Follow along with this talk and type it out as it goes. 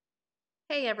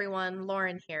Hey everyone,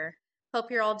 Lauren here.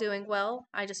 Hope you're all doing well.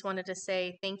 I just wanted to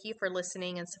say thank you for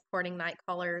listening and supporting Night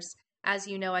Callers. As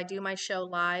you know, I do my show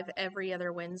live every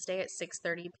other Wednesday at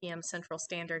 6:30 p.m. Central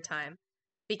Standard Time.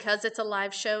 Because it's a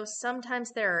live show,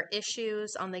 sometimes there are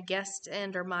issues on the guest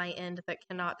end or my end that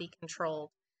cannot be controlled.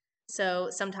 So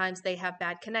sometimes they have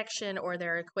bad connection or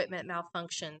their equipment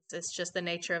malfunctions. It's just the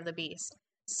nature of the beast.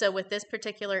 So with this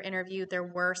particular interview, there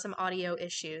were some audio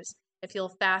issues. If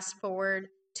you'll fast forward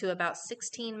to about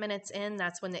 16 minutes in,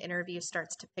 that's when the interview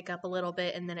starts to pick up a little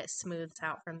bit and then it smooths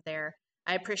out from there.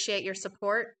 I appreciate your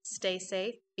support. Stay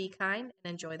safe, be kind,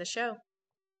 and enjoy the show.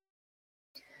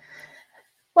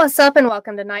 What's up and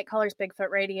welcome to Night Callers Bigfoot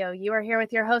Radio. You are here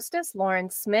with your hostess, Lauren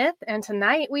Smith, and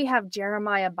tonight we have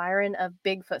Jeremiah Byron of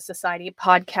Bigfoot Society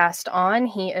podcast on.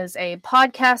 He is a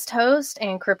podcast host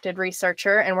and cryptid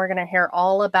researcher, and we're going to hear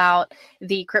all about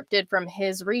the cryptid from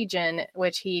his region,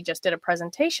 which he just did a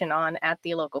presentation on at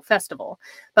the local festival.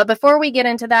 But before we get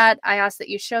into that, I ask that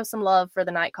you show some love for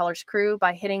the Night Callers crew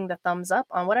by hitting the thumbs up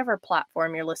on whatever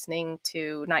platform you're listening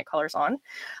to Night Callers on.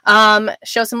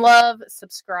 Show some love,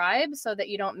 subscribe so that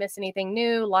you don't miss anything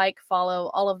new,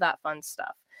 follow, all of that fun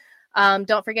stuff.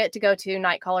 Don't forget to go to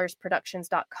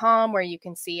nightcallersproductions.com where you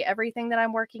can see everything that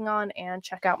I'm working on and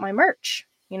check out my merch.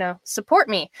 Support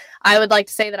me. I would like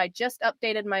to say that I just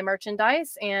updated my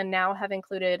merchandise and now have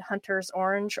included Hunter's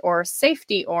Orange or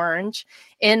Safety Orange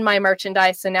in my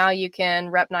merchandise. So now you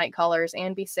can rep Night Callers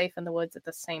and be safe in the woods at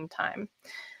the same time.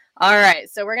 All right,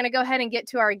 so we're going to go ahead and get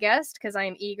to our guest because I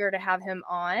am eager to have him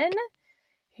on.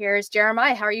 Here's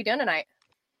Jeremiah. How are you doing tonight?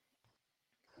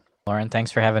 Lauren,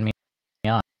 thanks for having me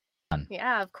on.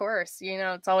 Yeah, of course.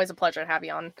 It's always a pleasure to have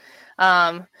you on.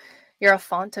 You're a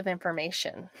font of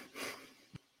information.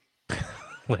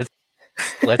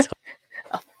 Let's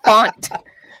a font.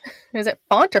 Is it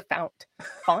font or fount?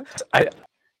 Font? It's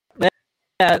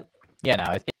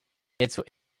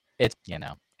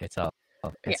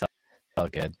all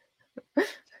good.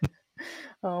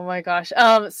 Oh my gosh.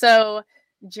 So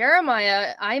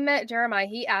Jeremiah, I met Jeremiah.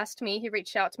 He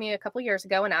reached out to me a couple years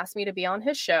ago and asked me to be on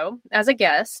his show as a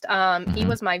guest. He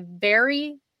was my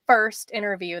very first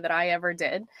interview that I ever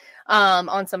did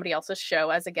on somebody else's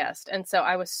show as a guest. And so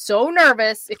I was so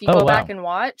nervous. If you go back and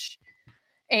watch.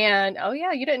 And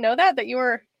you didn't know that you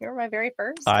were my very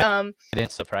first.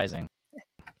 It's surprising.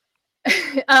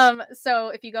 So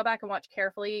if you go back and watch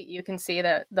carefully, you can see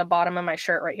that the bottom of my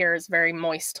shirt right here is very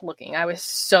moist looking. I was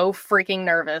so freaking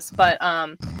nervous, but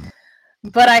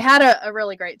I had a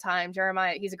really great time.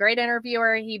 Jeremiah, he's a great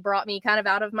interviewer. He brought me kind of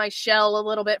out of my shell a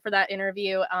little bit for that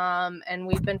interview. And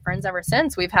we've been friends ever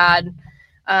since. We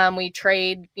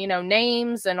trade,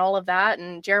 names and all of that.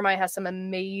 And Jeremiah has some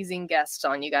amazing guests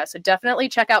on, you guys. So definitely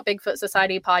check out Bigfoot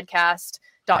Society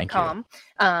podcast.com.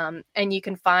 And you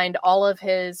can find all of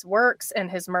his works and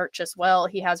his merch as well.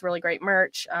 He has really great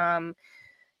merch.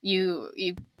 You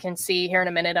can see here in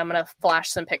a minute, I'm going to flash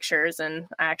some pictures and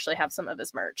I actually have some of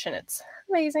his merch and it's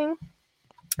amazing.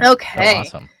 Okay.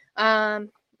 Awesome.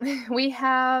 I'm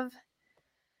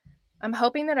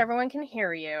hoping that everyone can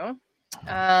hear you.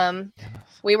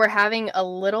 We were having a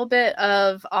little bit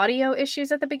of audio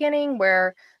issues at the beginning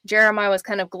where Jeremiah was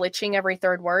kind of glitching every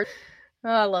third word. Oh,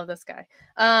 I love this guy.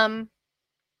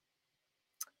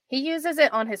 He uses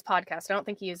it on his podcast. I don't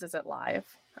think he uses it live.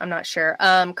 I'm not sure.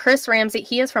 Chris Ramsey,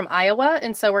 he is from Iowa.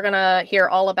 And so we're going to hear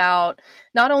all about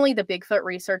not only the Bigfoot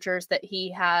researchers that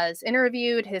he has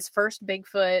interviewed, his first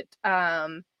Bigfoot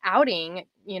outing,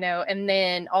 and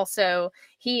then also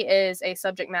he is a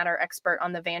subject matter expert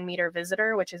on the Van Meter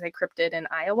Visitor, which is a cryptid in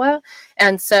Iowa.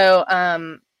 And so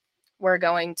we're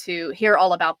going to hear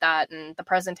all about that and the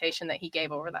presentation that he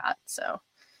gave over that. So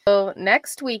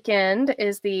next weekend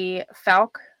is the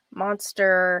Fouke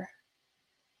Monster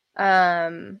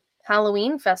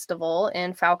Halloween Festival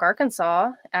in Fouke,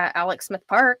 Arkansas at Alex Smith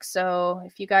Park. So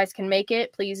if you guys can make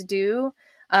it, please do.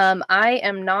 I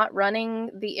am not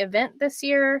running the event this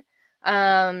year.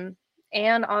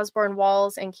 Ann Osborne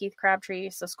Walls and Keith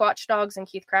Crabtree, so Squatch Dogs and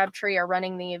Keith Crabtree are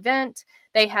running the event.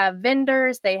 They have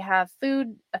vendors, they have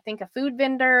food, I think a food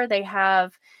vendor,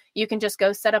 you can just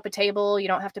go set up a table, you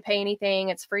don't have to pay anything,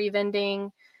 it's free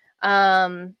vending.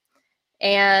 And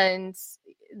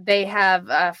they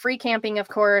have free camping, of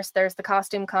course. There's the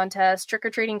costume contest,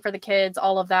 trick-or-treating for the kids,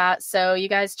 all of that. So you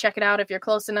guys check it out if you're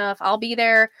close enough. I'll be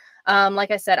there.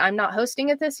 Like I said, I'm not hosting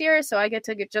it this year, so I get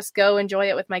to just go enjoy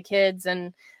it with my kids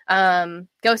and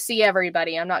go see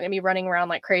everybody. I'm not going to be running around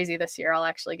like crazy this year. I'll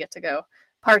actually get to go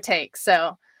partake.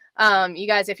 So you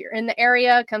guys, if you're in the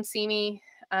area, come see me.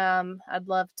 I'd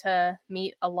love to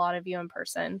meet a lot of you in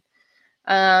person.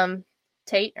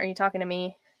 Tate, are you talking to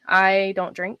me? I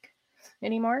don't drink.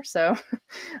 anymore. So,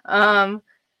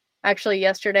 actually,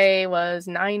 yesterday was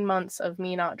 9 months of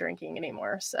me not drinking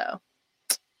anymore. So,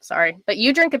 sorry. But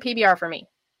you drink a PBR for me.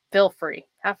 Feel free.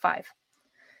 Have 5.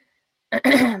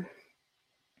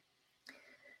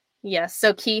 Yes,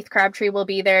 so Keith Crabtree will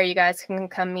be there. You guys can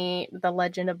come meet the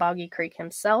legend of Boggy Creek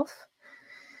himself.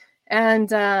 And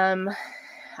there's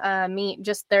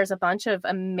a bunch of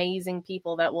amazing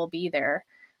people that will be there.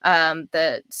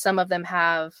 That some of them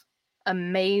have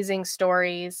amazing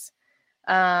stories.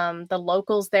 The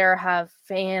locals there have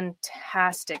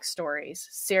fantastic stories.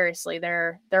 Seriously,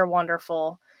 they're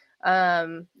wonderful.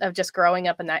 Of just growing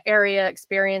up in that area,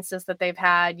 experiences that they've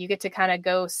had. You get to kind of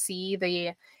go see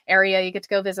the area. You get to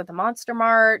go visit the Monster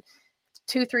Mart,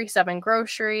 237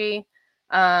 Grocery.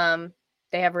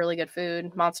 They have really good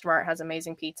food. Monster Mart has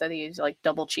amazing pizza. They use like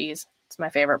double cheese. It's my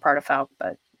favorite part of Fouke,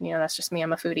 but that's just me.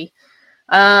 I'm a foodie.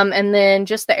 And then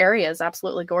just the area is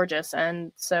absolutely gorgeous.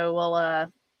 And so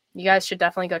you guys should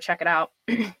definitely go check it out.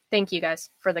 Thank you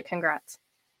guys for the congrats.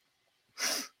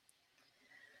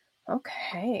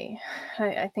 Okay.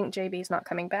 I think JB's not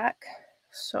coming back.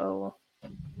 So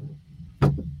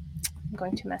I'm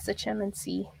going to message him and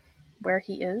see where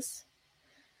he is.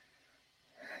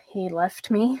 He left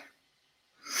me.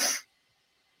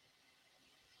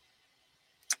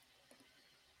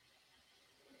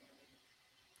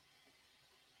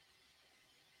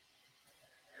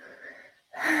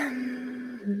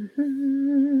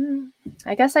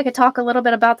 I guess I could talk a little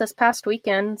bit about this past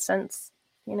weekend since,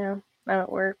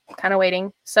 we're kind of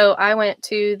waiting. So I went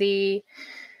to the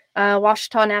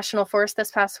Ouachita National Forest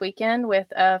this past weekend with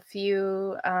a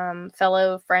few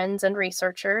fellow friends and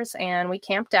researchers, and we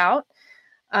camped out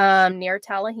near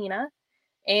Talihina.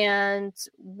 And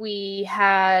we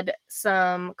had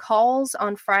some calls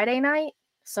on Friday night,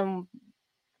 some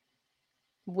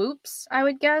whoops, I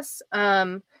would guess.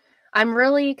 I'm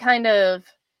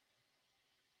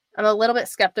a little bit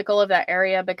skeptical of that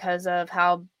area because of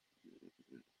how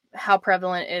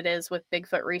prevalent it is with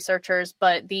Bigfoot researchers,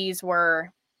 but these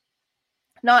were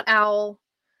not owl,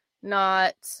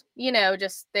 not,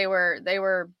 just they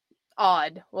were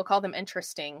odd. We'll call them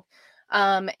interesting.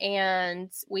 And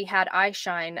we had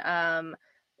Eyeshine.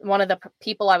 One of the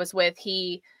people I was with,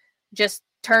 he just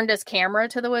turned his camera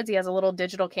to the woods. He has a little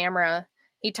digital camera.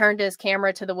 He turned his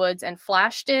camera to the woods and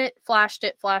flashed it.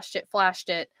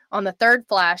 On the third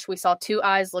flash, we saw 2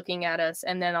 eyes looking at us.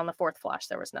 And then on the 4th flash,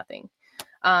 there was nothing.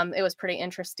 It was pretty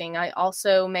interesting. I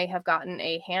also may have gotten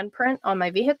a handprint on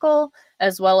my vehicle,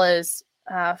 as well as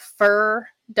fur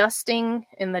dusting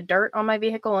in the dirt on my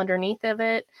vehicle underneath of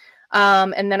it.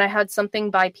 And then I had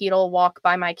something bipedal walk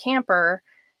by my camper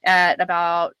at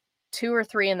about 2 or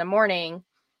 3 in the morning.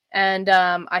 And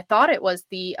I thought it was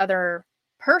the other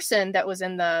person that was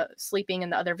sleeping in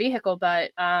the other vehicle,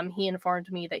 but he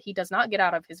informed me that he does not get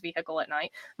out of his vehicle at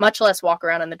night, much less walk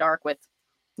around in the dark with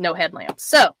no headlamps.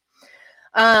 So,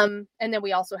 and then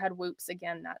we also had whoops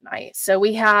again that night. So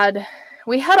we had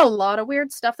a lot of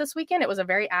weird stuff this weekend. It was a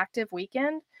very active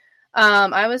weekend.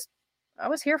 I was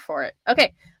here for it.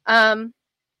 Okay. Now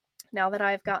that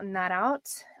I've gotten that out,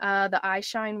 the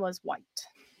Eyeshine was white,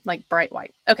 like bright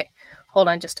white. Okay. Hold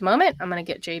on just a moment. I'm going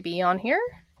to get JB on here.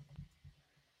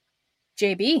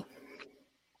 JB.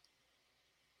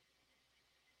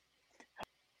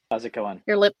 How's it going?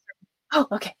 Your lips. Oh,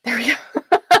 okay. There we go.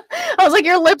 I was like,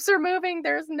 your lips are moving.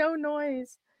 There's no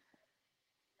noise.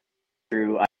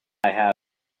 True. I have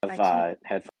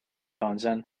headphones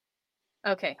in.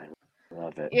 Okay. I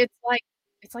love it.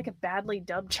 It's like a badly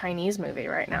dubbed Chinese movie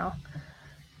right now.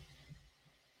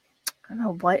 I don't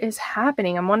know what is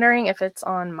happening. I'm wondering if it's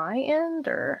on my end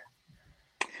or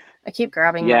I keep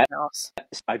grabbing my mouse.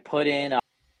 I put in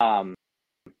I'm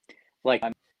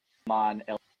on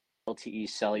LTE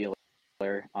cellular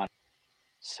on,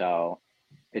 so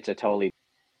it's a totally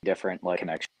different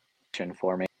connection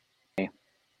for me.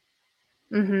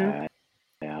 Mm-hmm.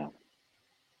 Yeah.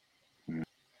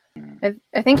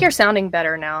 I think you're sounding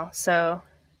better now, so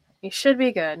you should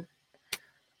be good.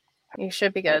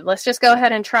 Let's just go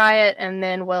ahead and try it, and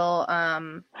then we'll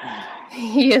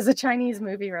he is a Chinese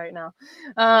movie right now.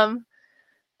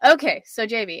 Okay, so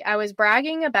JB, I was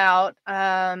bragging about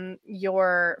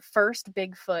your first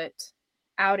Bigfoot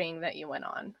outing that you went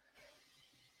on.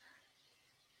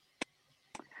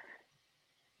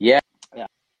 Yeah,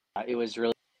 it was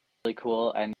really, really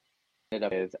cool. I ended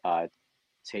up with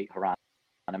Tate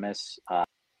Hieronymus,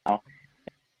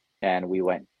 and we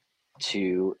went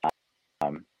to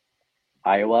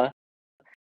Iowa.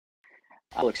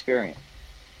 Cool experience,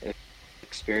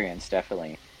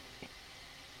 definitely.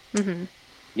 Mm-hmm.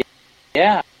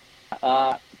 Yeah.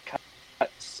 Caught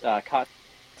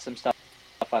some stuff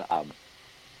on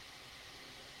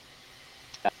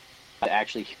to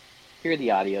actually hear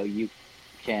the audio, you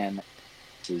can.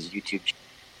 His YouTube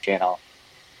channel.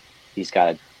 He's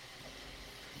got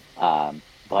a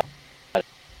but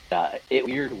it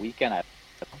weird weekend. I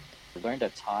learned a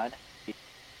ton.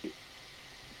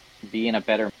 Be in a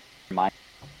better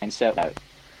mindset that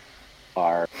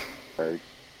are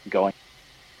going,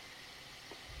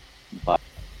 but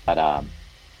that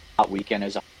weekend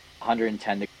is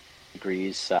 110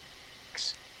 degrees.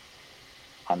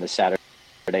 On the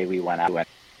Saturday we went out,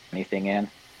 anything in.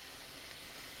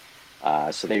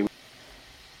 So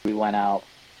we went out.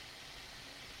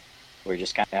 We're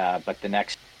just kind of, but the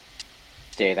next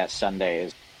day, that Sunday,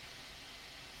 is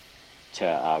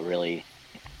to really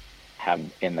have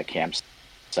in the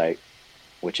campsite,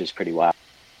 which is pretty wild.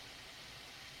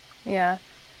 Yeah.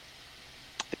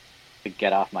 To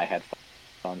get off my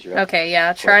headphones. Okay,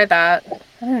 yeah, try that.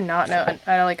 I do not know.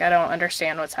 I don't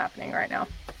understand what's happening right now.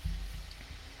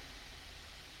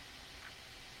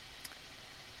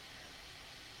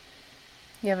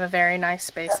 You have a very nice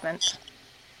basement.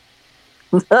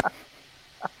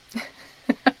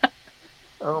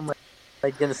 Oh my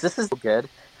goodness, this is so good.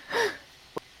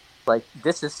 Like,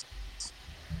 this is...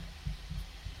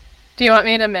 Do you want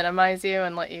me to minimize you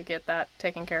and let you get that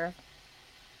taken care of?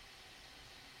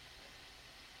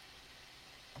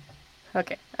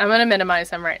 Okay, I'm going to minimize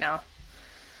him right now.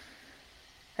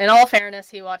 In all fairness,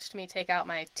 he watched me take out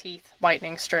my teeth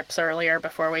whitening strips earlier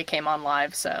before we came on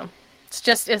live, so...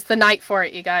 It's the night for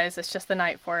it, you guys. It's just the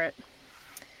night for it.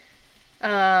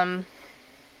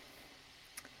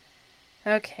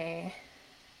 Okay.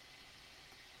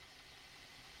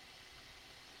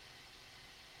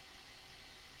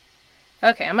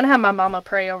 Okay, I'm gonna have my mama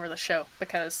pray over the show,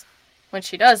 because when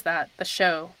she does that, the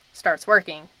show starts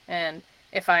working. And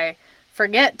if I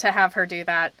forget to have her do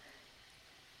that,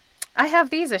 I have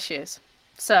these issues.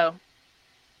 So,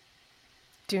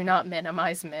 do not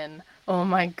minimize men. Oh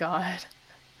my god.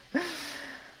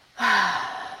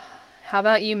 How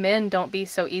about you men don't be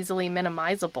so easily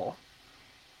minimizable?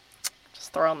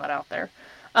 Just throwing that out there.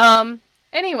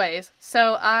 Anyways,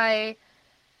 so I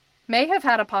may have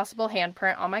had a possible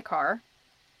handprint on my car,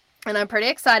 and I'm pretty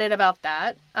excited about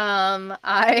that.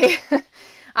 I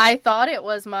thought it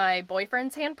was my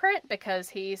boyfriend's handprint because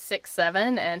he's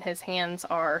 6'7" and his hands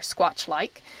are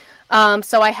squatch-like.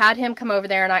 So I had him come over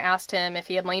there and I asked him if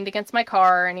he had leaned against my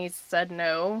car, and he said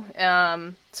no.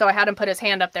 So I had him put his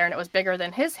hand up there, and it was bigger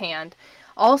than his hand.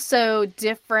 Also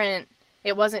different,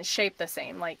 it wasn't shaped the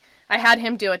same. Like, I had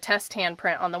him do a test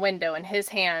handprint on the window, and his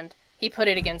hand, he put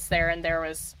it against there, and there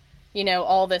was, you know,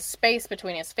 all this space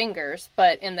between his fingers.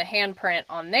 But in the handprint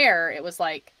on there, it was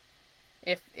like,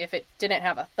 if it didn't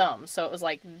have a thumb, so it was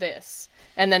like this.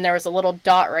 And then there was a little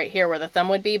dot right here where the thumb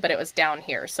would be, but it was down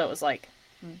here, so it was like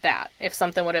that. If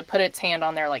something would have put its hand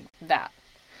on there like that.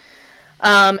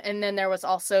 And then there was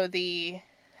also the,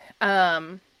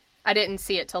 I didn't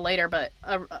see it till later, but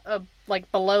like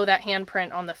below that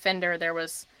handprint on the fender, there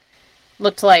was,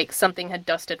 looked like something had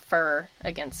dusted fur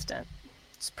against it.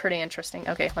 It's pretty interesting.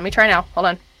 Okay, let me try now. Hold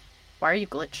on. Why are you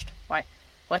glitched? Why?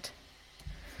 What?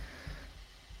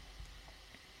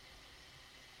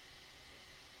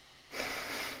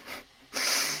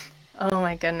 Oh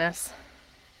my goodness.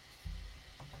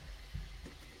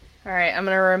 Alright, I'm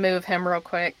gonna remove him real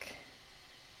quick.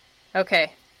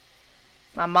 Okay.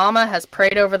 My mama has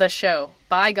prayed over the show.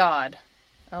 By God.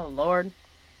 Oh, Lord.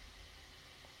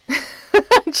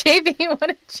 JB, what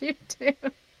did you do?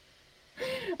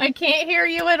 I can't hear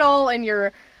you at all, and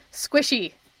you're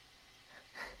squishy.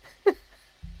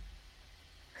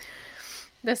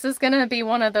 This is gonna be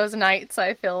one of those nights,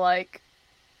 I feel like.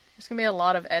 There's gonna be a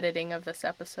lot of editing of this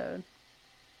episode.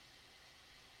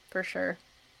 For sure.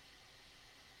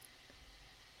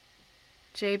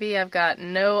 JB, I've got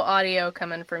no audio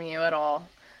coming from you at all.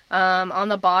 On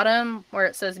the bottom, where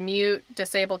it says mute,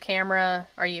 disable camera,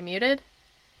 are you muted?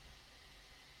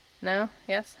 No?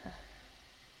 Yes?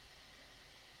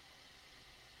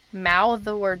 Mouth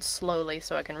the word slowly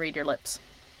so I can read your lips.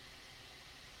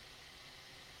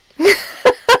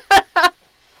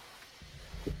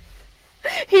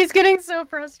 He's getting so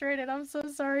frustrated. I'm so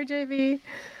sorry, JB.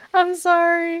 I'm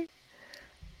sorry.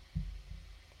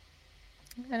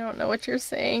 I don't know what you're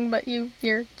saying, but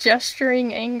you're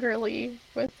gesturing angrily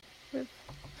with...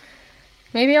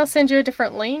 Maybe I'll send you a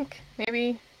different link.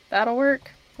 Maybe that'll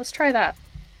work. Let's try that.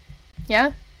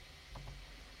 Yeah?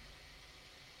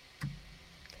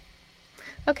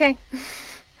 Okay.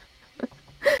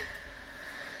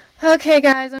 Okay,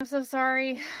 guys, I'm so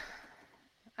sorry.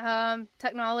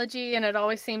 Technology, and it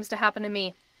always seems to happen to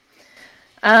me.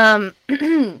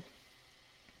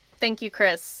 Thank you,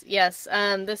 Chris. Yes,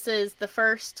 this is the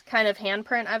first kind of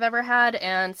handprint I've ever had,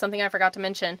 and something I forgot to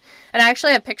mention. And I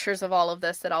actually have pictures of all of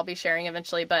this that I'll be sharing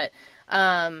eventually, but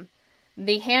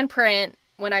the handprint,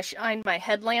 when I shined my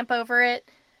headlamp over it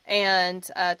and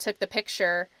took the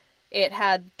picture, it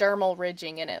had dermal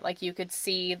ridging in it. Like, you could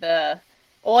see the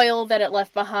oil that it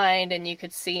left behind, and you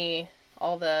could see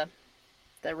all the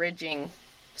ridging.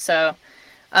 So,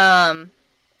 and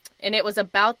it was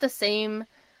about the same...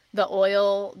 The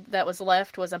oil that was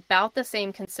left was about the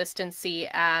same consistency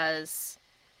as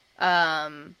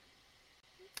a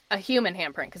human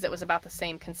handprint, because it was about the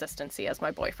same consistency as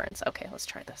my boyfriend's. Okay, let's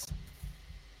try this.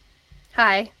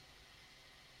 Hi.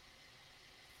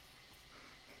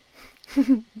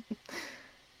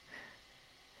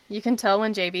 You can tell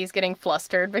when JB's getting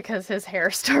flustered because his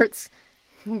hair starts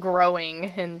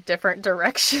growing in different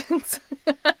directions.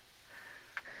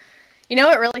 You know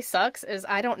what really sucks is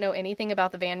I don't know anything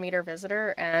about the Van Meter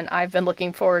Visitor, and I've been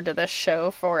looking forward to this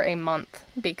show for a month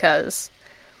because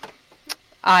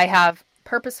I have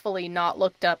purposefully not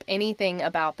looked up anything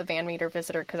about the Van Meter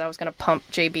Visitor because I was going to pump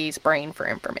JB's brain for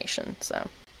information. So,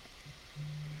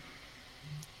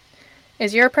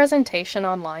 is your presentation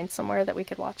online somewhere that we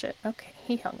could watch it? Okay,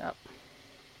 he hung up.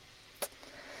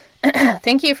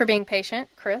 Thank you for being patient,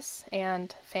 Chris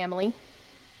and family,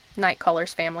 Night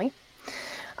Callers family.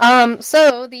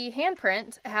 So the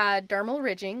handprint had dermal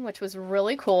ridging, which was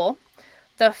really cool.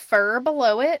 The fur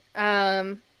below it,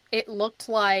 it looked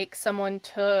like someone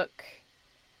took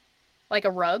like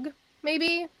a rug,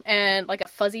 maybe, and like a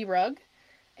fuzzy rug,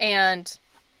 and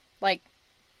like,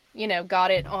 you know,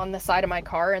 got it on the side of my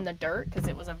car in the dirt, because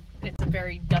it's a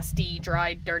very dusty,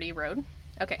 dry, dirty road.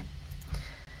 Okay.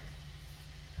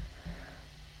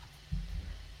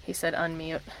 He said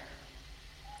unmute.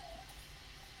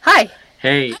 Hi.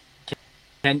 Hey,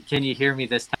 can you hear me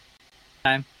this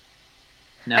time?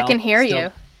 No, I can hear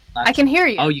you. I can hear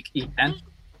you. Oh, you can?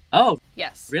 Oh,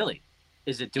 yes. Really?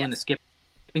 Is it doing Yes. the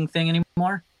skipping thing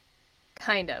anymore?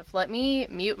 Kind of. Let me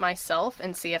mute myself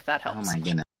and see if that helps. Oh my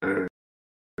goodness.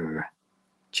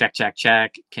 Check.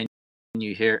 Can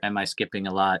you hear? Am I skipping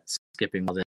a lot? Skipping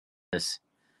all this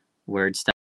word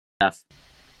stuff?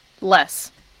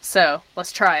 Less. So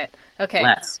let's try it. Okay.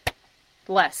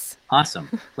 Less. Awesome.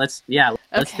 Let's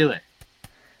do it.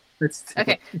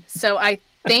 Okay. So I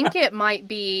think it might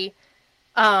be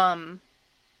my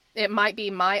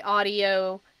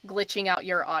audio glitching out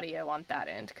your audio on that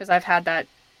end, because I've had that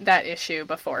issue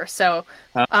before. So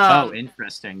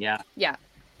interesting. Yeah. Yeah.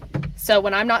 So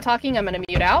when I'm not talking, I'm going to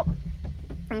mute out.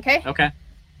 Okay? Okay.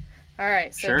 All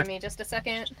right. So Sure. Give me just a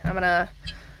second. I'm going to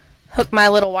hook my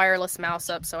little wireless mouse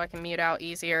up so I can mute out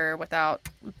easier without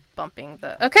bumping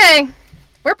the... Okay.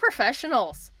 We're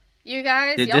professionals. You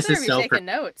guys, y'all better be taking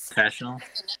notes. Professional.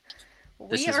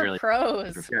 We are really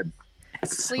pros. Good.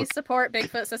 Please support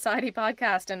Bigfoot Society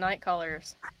Podcast and Night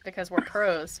Callers, because we're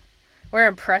pros. We're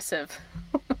impressive.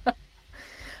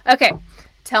 Okay,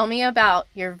 tell me about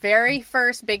your very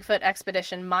first Bigfoot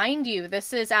expedition. Mind you,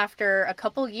 this is after a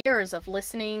couple years of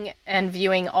listening and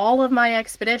viewing all of my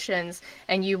expeditions,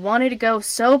 and you wanted to go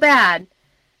so bad.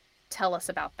 Tell us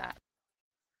about that.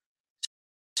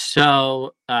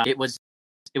 So it was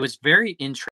very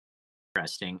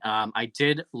interesting. I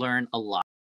did learn a lot.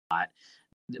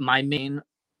 My main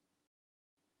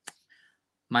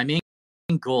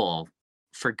goal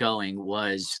for going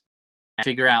was to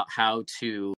figure out how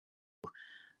to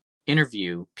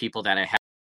interview people that I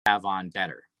have on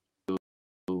better,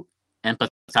 to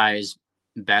empathize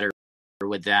better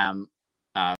with them,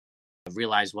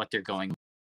 realize what they're going to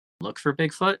look for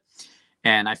Bigfoot,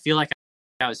 and I feel like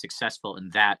I was successful in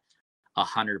that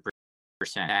 100%.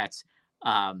 That's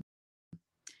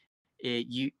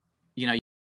you're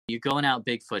going out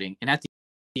Bigfooting, and at the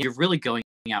end, you're really going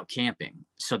out camping.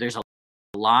 So there's a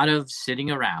lot of sitting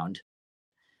around.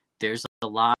 There's a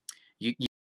lot you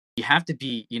have to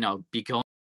be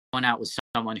going out with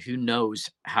someone who knows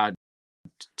how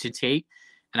to take.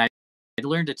 And I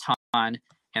learned a ton,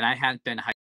 and I hadn't been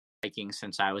hiking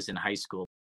since I was in high school,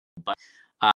 but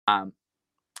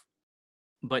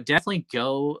definitely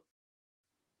go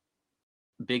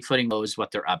Bigfooting knows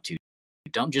what they're up to.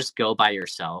 Don't just go by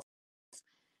yourself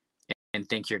and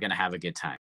think you're going to have a good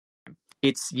time.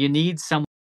 You need someone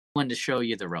to show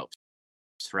you the ropes,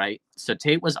 right? So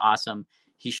Tate was awesome.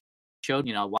 He showed,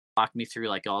 walked me through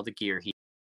like all the gear he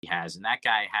has, and that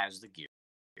guy has the gear.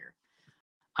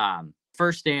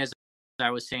 First day, as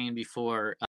I was saying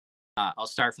before, I'll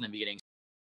start from the beginning.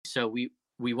 So we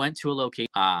went to a location,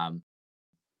 and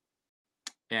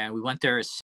we went there a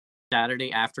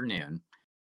Saturday afternoon,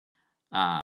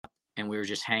 and we were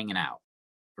just hanging out,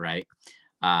 right?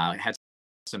 Had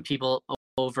some people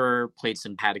over, played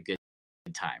some, had a good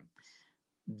time.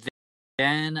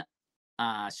 Then,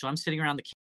 so I'm sitting around the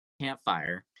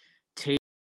campfire.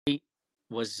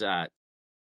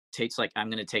 Tate's like, I'm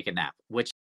going to take a nap,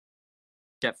 which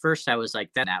at first I was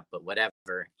like, that nap, but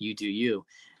whatever, you do you.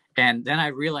 And then I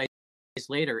realized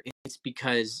later it's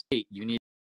because, hey, you need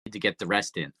to get the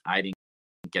rest in. I didn't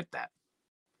get that.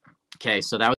 Okay,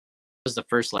 so that was the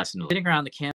first lesson. Sitting around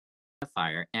the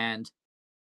campfire, and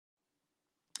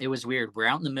it was weird. We're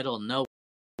out in the middle of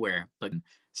nowhere, but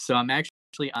so I'm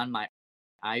actually on my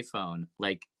iPhone,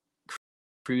 like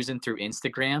cruising through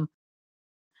Instagram,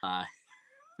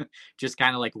 just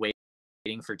kind of like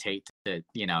waiting for Tate to,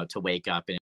 to wake up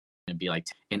and be like,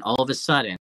 and all of a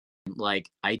sudden, like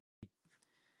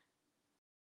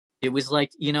it was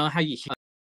like, how you hear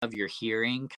of your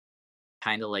hearing,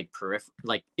 kind of like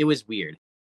like it was weird.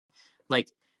 Like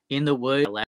in the wood,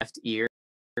 left ear,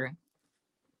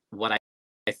 what I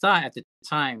thought at the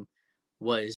time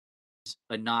was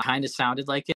a knock, kind of sounded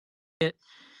like it.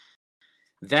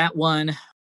 That one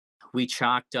we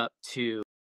chalked up to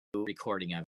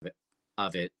recording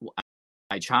of it.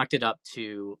 I chalked it up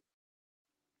to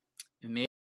maybe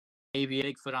a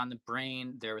Bigfoot on the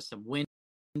brain. There was some wind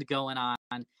going on.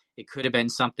 It could have been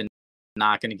something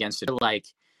knocking against it. Like,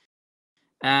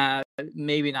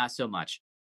 maybe not so much.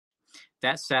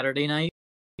 That Saturday night,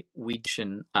 we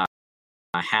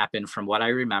happened from what I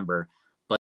remember,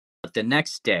 but the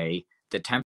next day, the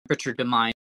temperature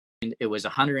declined. It was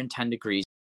 110 degrees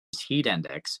heat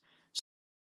index.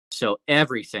 So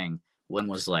everything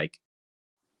was like,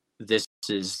 this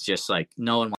is just like,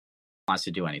 no one wants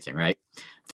to do anything, right?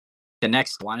 The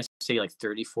next, I want to say like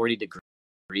 30, 40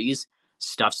 degrees,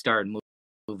 stuff started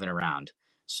moving around.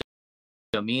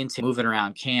 So me and Tim moving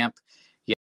around camp,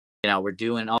 we're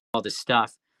doing all this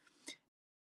stuff.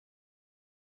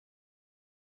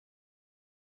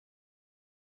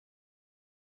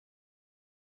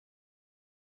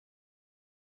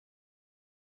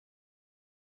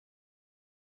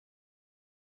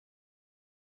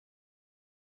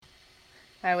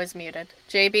 I was muted.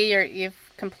 JB,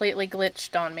 you've completely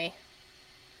glitched on me.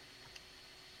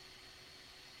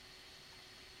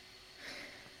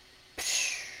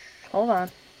 Hold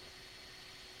on.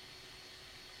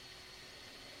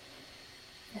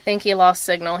 I think he lost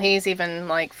signal. He's even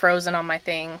like frozen on my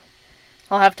thing.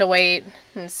 I'll have to wait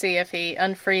and see if he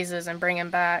unfreezes and bring him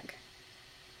back.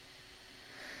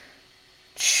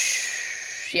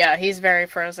 Yeah, he's very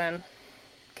frozen.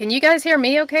 Can you guys hear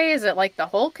me okay? Is it like the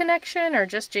whole connection or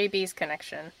just JB's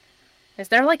connection? Is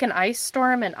there like an ice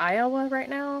storm in Iowa right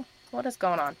now? What is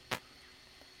going on?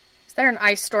 Is there an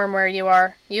ice storm where you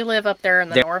are? You live up there in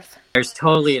the north. There's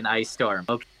totally an ice storm.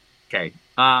 Okay.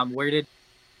 Where did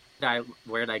I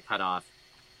cut off?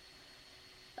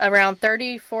 Around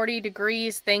 30, 40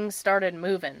 degrees, things started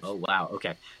moving. Oh, wow.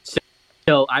 Okay.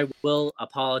 So I will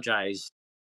apologize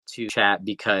to chat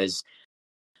because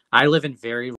I live in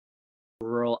very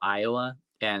rural Iowa,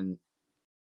 and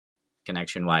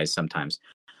connection-wise sometimes.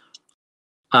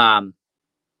 Okay,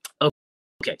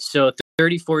 so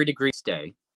 30, 40 degrees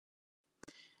day,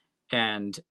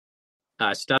 and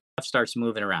stuff starts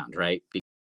moving around, right?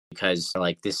 Because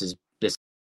like this is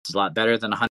a lot better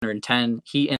than 110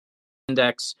 heat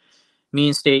index. Me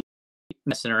and State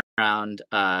messing around,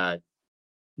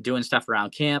 doing stuff around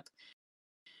camp,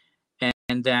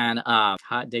 and then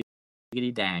hot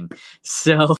diggity dang.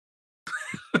 So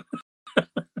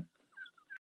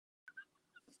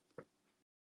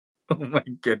oh my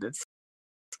goodness.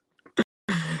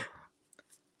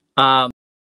 Oh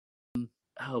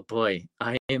boy,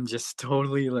 I am just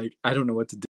totally like, I don't know what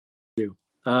to do.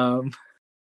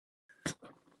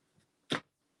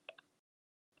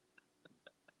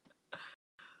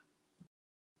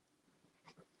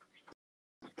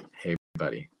 Hey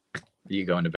buddy, are you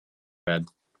going to bed?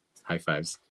 High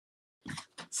fives.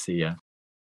 See ya.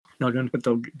 No,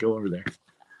 don't go over there.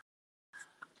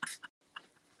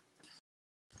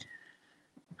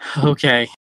 Okay.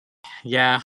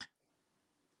 Yeah.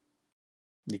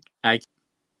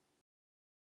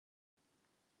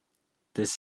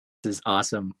 This is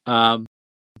awesome.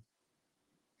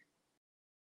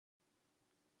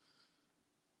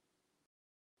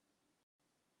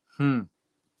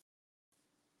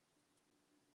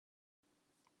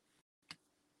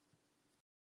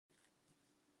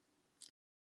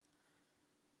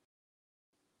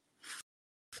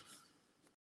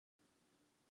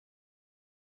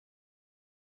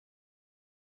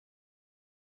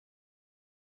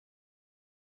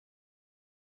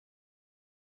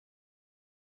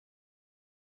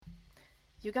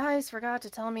 You guys forgot to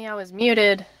tell me I was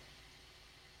muted.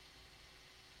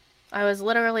 I was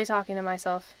literally talking to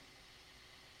myself.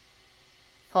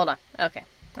 Hold on. Okay.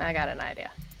 I got an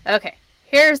idea. Okay.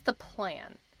 Here's the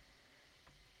plan.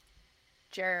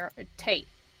 Tate.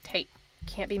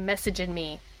 Can't be messaging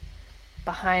me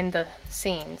behind the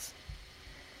scenes.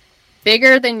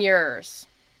 Bigger than yours.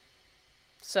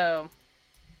 So,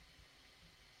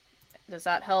 does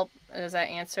that help? Does that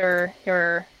answer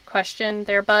your question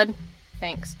there, bud?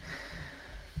 Thanks.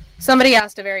 Somebody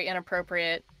asked a very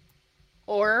inappropriate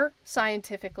or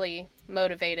scientifically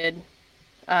motivated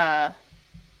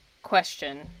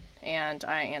question, and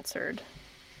I answered.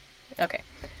 Okay.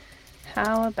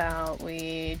 How about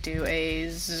we do a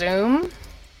Zoom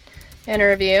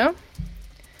interview,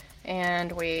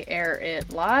 and we air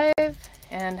it live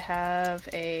and have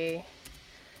a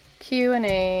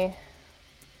Q&A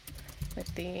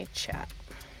with the chat.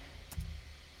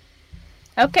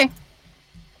 Okay.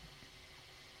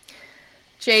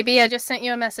 JB, I just sent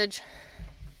you a message.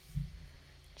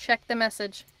 Check the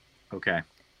message. Okay.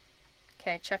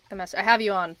 Okay, check the message. I have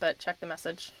you on, but check the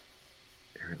message.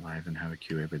 Air it live and have a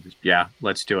Q&A with this. Yeah,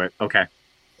 let's do it. Okay.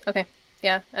 Okay.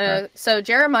 Yeah. Right. So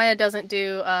Jeremiah doesn't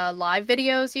do live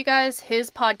videos, you guys. His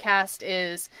podcast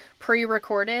is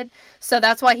pre-recorded. So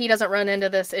that's why he doesn't run into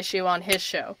this issue on his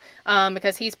show.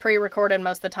 Because he's pre-recorded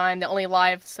most of the time. The only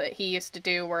lives that he used to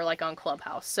do were like on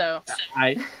Clubhouse. So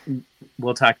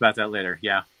we'll talk about that later.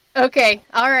 Yeah. Okay.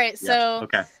 All right. Yeah. So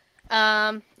okay.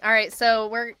 All right. So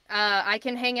we're I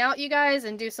can hang out, you guys,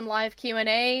 and do some live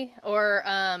Q&A, or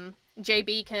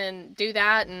JB can do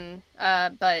that, and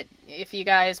but if you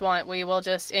guys want, we will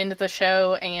just end the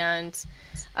show, and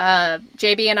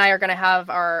JB and I are going to have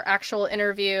our actual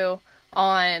interview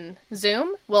on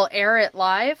Zoom. We'll air it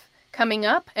live coming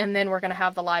up, and then we're going to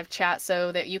have the live chat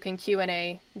so that you can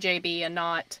Q&A JB and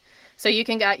not, so you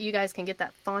guys can get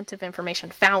that font of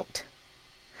information. Fount.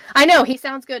 I know he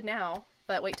sounds good now,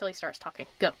 but wait till he starts talking.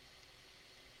 Go.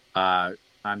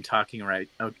 I'm talking right.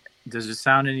 Okay. Does it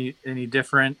sound any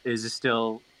different? Is it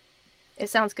still?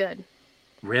 It sounds good.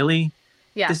 Really?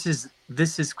 Yeah.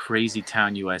 This is Crazy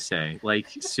Town, USA. Like,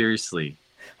 seriously.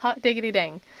 Hot diggity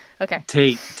dang. Okay.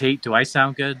 Tate, do I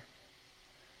sound good?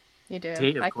 You do.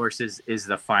 Tate, of course, is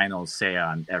the final say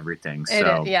on everything.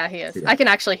 So yeah, he is. Yeah. I can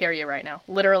actually hear you right now.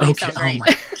 Literally, okay. Sounds great. Oh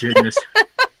my goodness.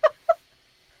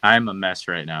 I'm a mess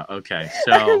right now. Okay,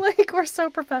 so like we're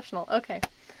so professional. Okay.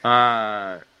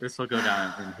 This will go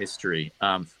down in history.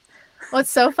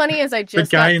 What's so funny is I just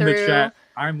the guy got through... in the chat.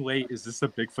 I'm late. Is this a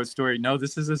Bigfoot story? No,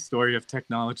 this is a story of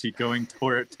technology going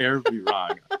terribly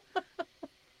wrong.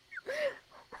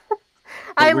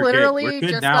 I literally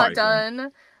just got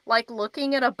done like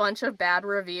looking at a bunch of bad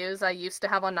reviews I used to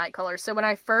have on Nightcrawler. So when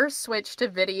I first switched to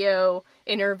video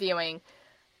interviewing,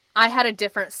 I had a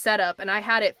different setup, and I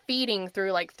had it feeding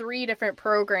through like 3 different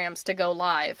programs to go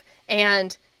live,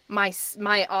 and my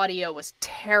audio was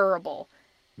terrible.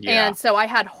 Yeah. And so I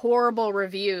had horrible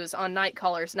reviews on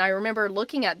Nightcrawlers, and I remember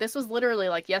looking at, this was literally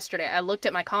like yesterday, I looked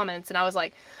at my comments and I was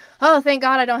like, oh, thank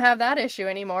God I don't have that issue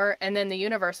anymore. And then the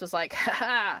universe was like,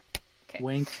 haha. Okay.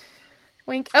 Wink.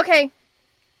 Okay.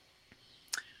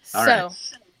 All right.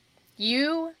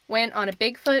 You went on a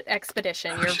Bigfoot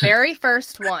expedition, your very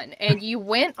first one, and you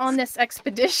went on this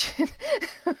expedition.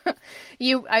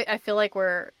 I feel like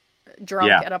we're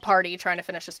drunk at a party trying to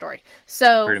finish a story.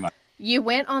 So pretty much. You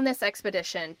went on this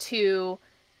expedition to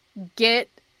get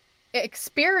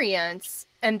experience,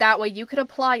 and that way you could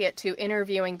apply it to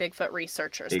interviewing Bigfoot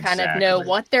researchers, kind of know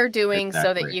what they're doing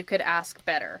so that you could ask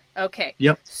better. Okay.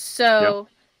 Yep. So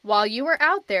while you were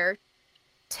out there,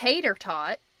 Tater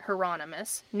Tot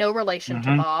Hieronymus, no relation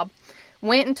to Bob,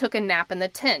 went and took a nap in the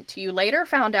tent. You later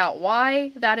found out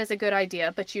why that is a good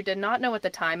idea, but you did not know at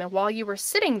the time, and while you were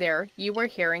sitting there, you were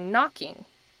hearing knocking.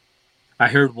 I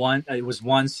heard it was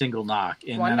one single knock,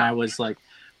 and then I was like,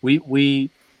 we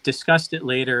discussed it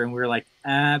later, and we were like,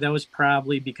 that was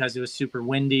probably because it was super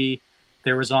windy.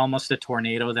 There was almost a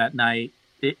tornado that night.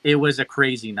 It was a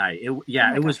crazy night.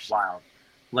 It was wild.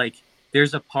 Like,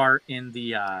 there's a part in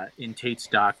the in Tate's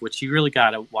doc, which you really got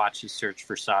to watch his search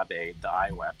for Sabe, the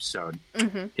Iowa episode.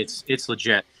 Mm-hmm. It's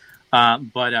legit.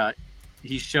 But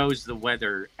he shows the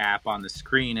weather app on the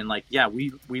screen, and like,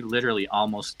 we literally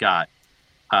almost got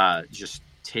just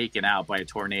taken out by a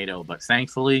tornado, but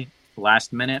thankfully,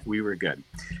 last minute, we were good.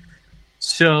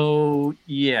 So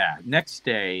next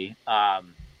day,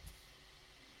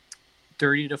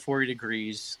 30 to 40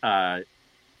 degrees. What's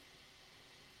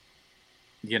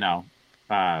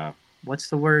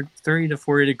the word? 30 to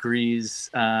 40 degrees.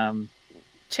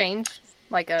 Change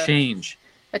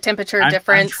a temperature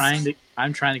difference.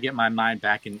 I'm trying to get my mind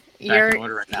back in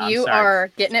order right now. You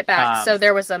are getting it back. So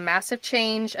there was a massive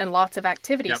change, and lots of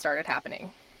activity started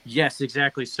happening. Yes,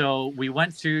 exactly. So we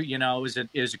went through, it was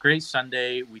a great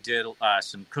Sunday. We did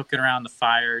some cooking around the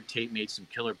fire. Tate made some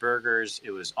killer burgers.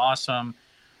 It was awesome.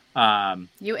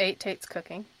 You ate Tate's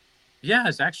cooking. Yeah,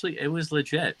 it was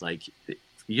legit. Like,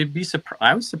 you'd be surprised.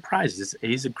 I was surprised.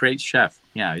 He's a great chef.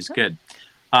 Yeah, he's good.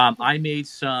 I made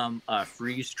some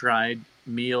freeze-dried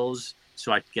meals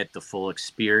so I could get the full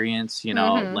experience,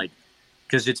 like,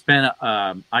 because it's been,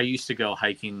 I used to go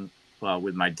hiking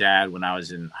with my dad when I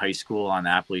was in high school on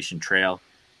the Appalachian Trail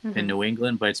in New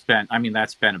England, but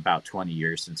that's been about 20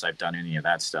 years since I've done any of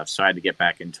that stuff. So I had to get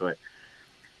back into it.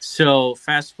 So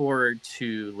fast forward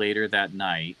to later that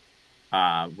night,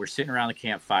 we're sitting around the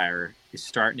campfire. It's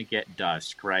starting to get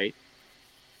dusk, right?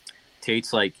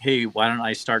 Tate's like, hey, why don't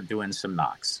I start doing some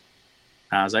knocks?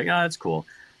 And I was like, oh, that's cool.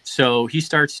 So he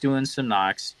starts doing some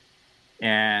knocks,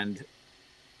 and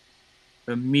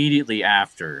immediately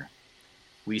after,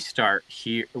 we start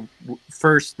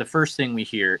the first thing we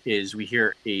hear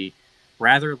a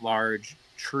rather large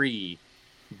tree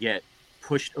get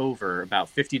pushed over about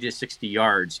 50 to 60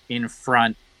 yards in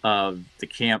front of the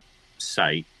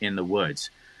campsite in the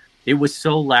woods. It was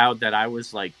so loud that I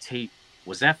was like, Tate,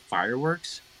 was that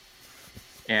fireworks?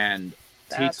 And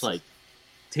Tate's like,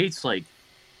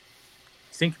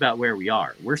 think about where we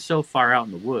are. We're so far out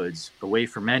in the woods, away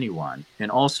from anyone.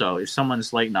 And also, if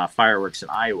someone's lighting off fireworks in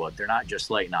Iowa, they're not just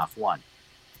lighting off one.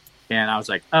 And I was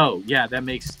like, oh, yeah, that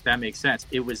makes sense.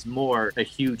 It was more a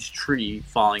huge tree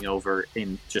falling over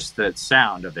in just the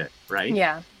sound of it, right?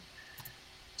 Yeah.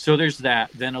 So there's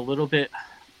that. Then a little bit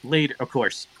later, of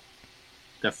course,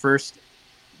 the first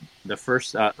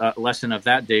lesson of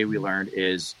that day we learned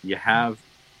is you have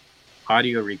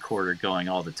audio recorder going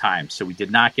all the time. So we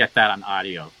did not get that on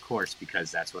audio, of course, because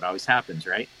that's what always happens,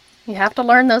 right? You have to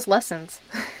learn those lessons.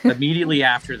 Immediately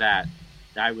after that,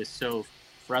 I was so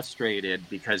frustrated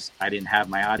because I didn't have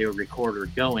my audio recorder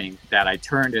going that I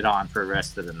turned it on for the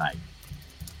rest of the night.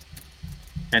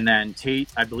 And then Tate,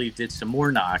 I believe, did some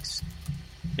more knocks,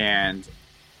 and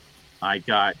I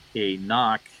got a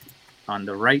knock on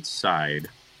the right side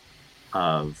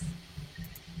of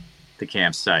the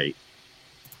campsite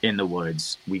in the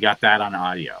woods. We got that on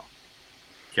audio.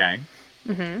 Okay.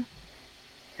 Mm-hmm.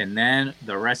 And then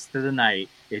the rest of the night,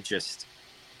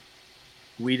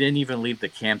 we didn't even leave the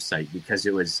campsite because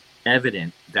it was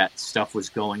evident that stuff was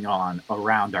going on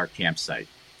around our campsite.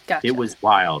 Gotcha. It was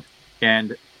wild.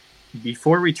 And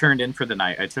before we turned in for the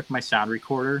night, I took my sound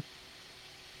recorder,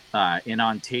 and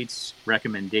on Tate's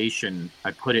recommendation, I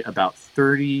put it about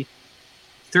 30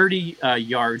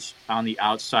 yards on the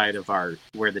outside of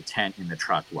where the tent in the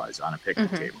truck was on a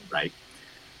picnic table, right?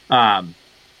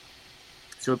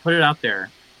 So we put it out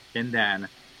there, and then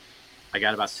I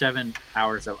got about 7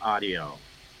 hours of audio.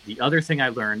 The other thing I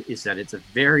learned is that it's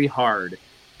very hard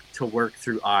to work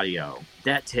through audio.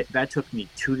 That took me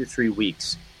 2 to 3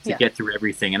 weeks to get through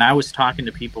everything. And I was talking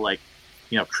to people like,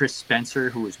 Chris Spencer,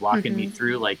 who was walking me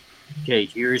through, like, okay,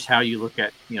 here's how you look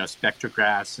at,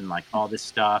 spectrographs and like all this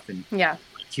stuff. And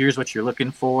here's what you're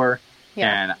looking for.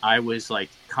 Yeah. And I was like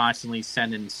constantly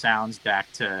sending sounds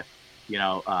back to,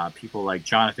 people like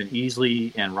Jonathan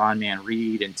Easley and Ron Man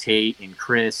Reed and Tate and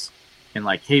Chris, and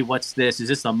like, hey, what's this? Is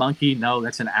this a monkey? No,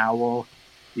 that's an owl.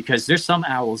 Because there's some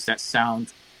owls that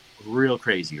sound real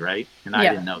crazy, right? And I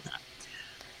didn't know that.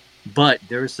 But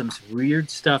there was some weird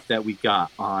stuff that we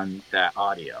got on that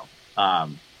audio.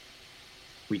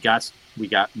 We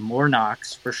got more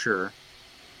knocks for sure.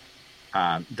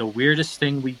 The weirdest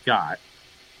thing we got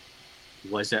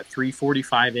was at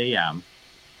 3:45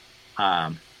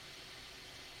 a.m.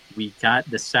 We got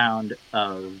the sound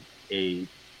of a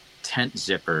tent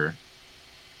zipper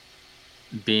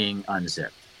being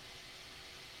unzipped.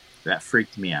 That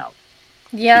freaked me out.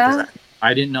 Yeah.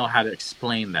 I didn't know how to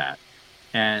explain that.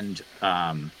 And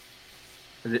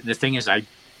the thing is,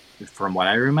 from what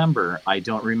I remember, I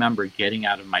don't remember getting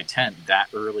out of my tent that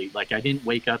early. Like, I didn't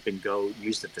wake up and go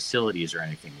use the facilities or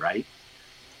anything, right?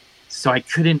 So I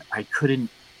couldn't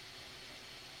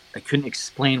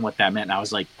explain what that meant. And I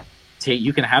was like, Tate,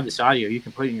 you can have this audio, you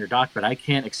can put it in your doc, but I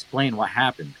can't explain what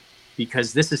happened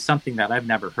because this is something that I've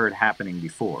never heard happening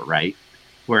before, right?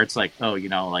 Where it's like,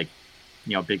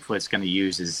 Bigfoot's going to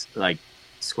use his like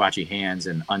squatchy hands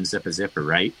and unzip a zipper,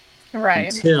 right?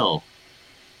 Right. Until,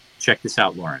 check this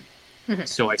out, Lauren.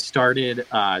 So I started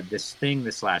this thing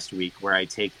this last week where I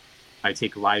take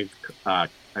live, I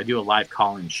do a live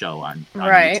call-in show on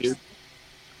YouTube.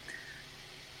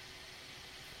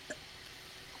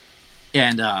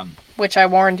 And which I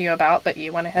warned you about, but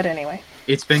you went ahead anyway.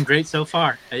 It's been great so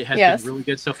far. It has been really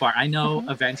good so far. I know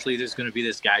eventually there's going to be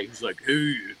this guy who's like,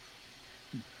 hey,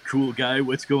 cool guy,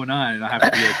 what's going on? And I'll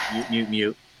have to be like,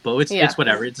 mute. but it's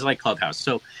whatever. It's like Clubhouse.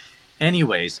 So,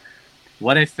 anyways,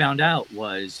 what I found out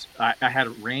was I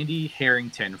had Randy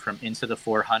Harrington from Into the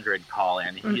 400 call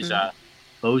in. He's a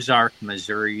Ozark,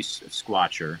 Missouri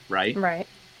squatcher, right? Right.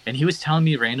 And he was telling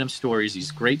me random stories,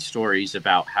 these great stories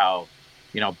about how,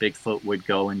 Bigfoot would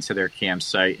go into their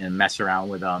campsite and mess around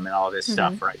with them and all this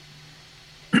stuff, right?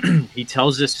 He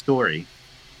tells this story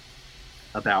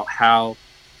about how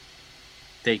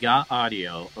they got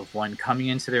audio of one coming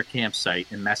into their campsite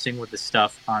and messing with the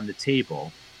stuff on the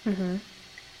table.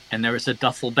 And there was a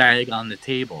duffel bag on the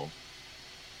table,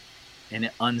 and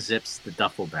it unzips the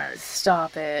duffel bag.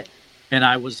 Stop it. And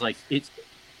I was like,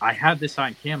 I have this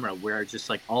on camera where just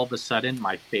like all of a sudden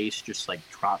my face just like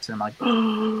drops and I'm like,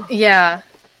 oh, yeah,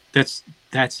 that's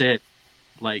it.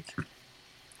 Like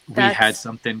we had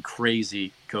something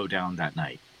crazy go down that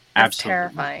night. That's Absolutely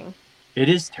terrifying. It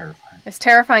is terrifying. It's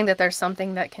terrifying that there's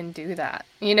something that can do that.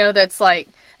 That's like,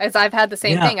 as I've had the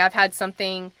same thing. I've had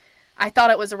something, I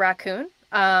thought it was a raccoon.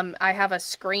 I have a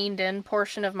screened-in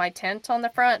portion of my tent on the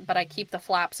front, but I keep the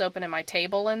flaps open in my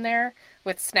table in there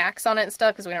with snacks on it and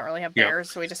stuff because we don't really have bears,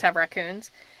 so we just have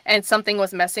raccoons. And something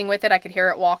was messing with it. I could hear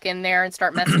it walk in there and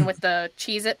start messing with the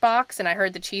Cheez-It box, and I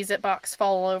heard the Cheez-It box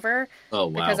fall over. Oh,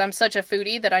 wow. Because I'm such a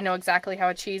foodie that I know exactly how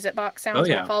a Cheez-It box sounds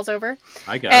when it falls over.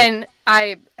 I got it.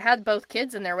 I had both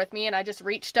kids in there with me, and I just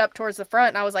reached up towards the front,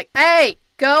 and I was like, hey,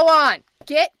 go on.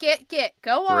 Get.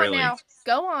 Go on now.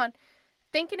 Go on.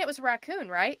 Thinking it was a raccoon,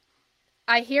 right?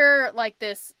 I hear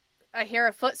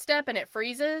a footstep and it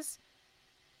freezes.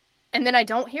 And then I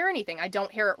don't hear anything. I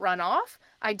don't hear it run off.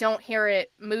 I don't hear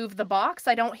it move the box.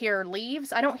 I don't hear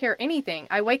leaves. I don't hear anything.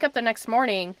 I wake up the next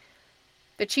morning,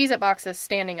 the Cheez-It box is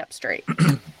standing up straight.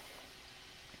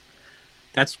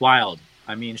 That's wild.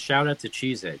 I mean, shout out to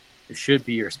Cheez-It. It should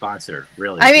be your sponsor,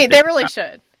 really. I mean, they really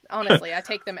should. Honestly, I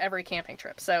take them every camping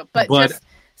trip. So, but just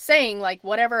saying, like,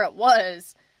 whatever it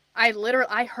was, I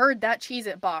heard that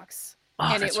Cheez-It box,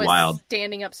 and it was wild.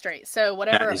 Standing up straight. So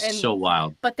whatever. That is so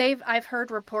wild. But I've heard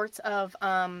reports of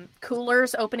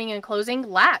coolers opening and closing,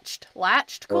 latched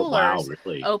coolers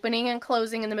opening and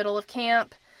closing in the middle of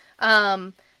camp.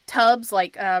 Tubs,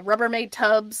 like Rubbermaid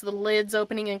tubs, the lids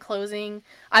opening and closing.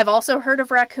 I've also heard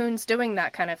of raccoons doing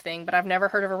that kind of thing, but I've never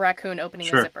heard of a raccoon opening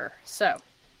a zipper. So.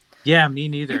 Yeah, me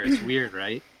neither. It's weird,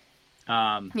 right?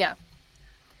 Yeah.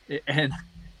 And.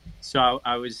 So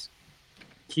I was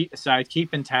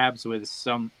keeping tabs with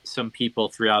some people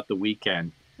throughout the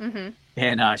weekend,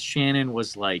 and Shannon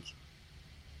was like,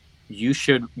 "You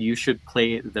should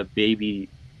play a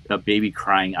baby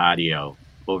crying audio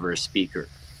over a speaker,"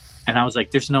 and I was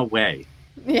like, "There's no way."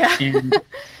 Yeah.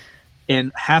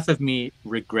 And half of me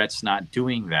regrets not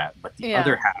doing that, but the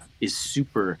other half is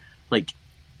super like,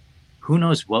 who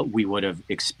knows what we would have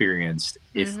experienced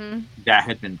if that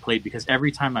had been played? Because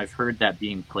every time I've heard that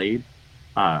being played,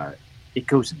 it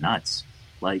goes nuts.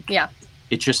 Like,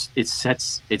 it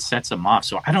sets them off.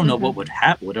 So I don't know what would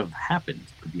have happened,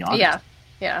 to be honest.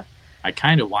 Yeah. I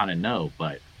kind of want to know,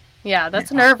 but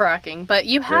that's nerve-wracking. But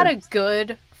you had a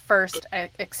good first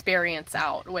experience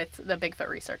out with the Bigfoot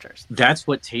researchers. That's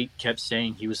what Tate kept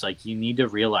saying. He was like, you need to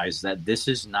realize that this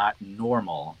is not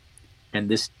normal. And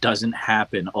this doesn't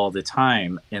happen all the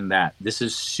time, and that this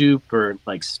is super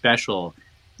like special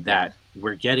that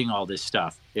we're getting all this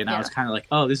stuff. And I was kind of like,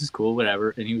 oh, this is cool,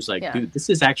 whatever. And he was like, dude, this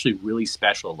is actually really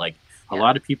special. Like a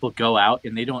lot of people go out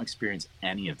and they don't experience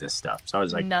any of this stuff. So I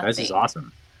was like, this is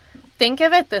awesome. Think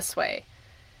of it this way.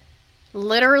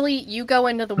 Literally, you go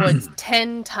into the woods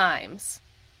 10 times.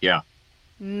 Yeah.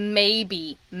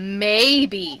 Maybe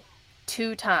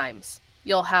 2 times.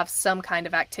 You'll have some kind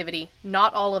of activity.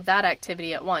 Not all of that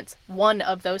activity at once. One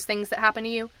of those things that happen to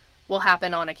you will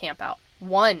happen on a camp out.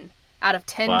 1 out of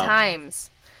 10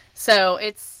 times. So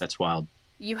that's wild.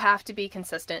 You have to be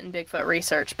consistent in Bigfoot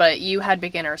research, but you had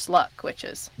beginner's luck, which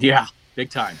is big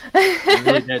time. I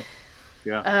really did.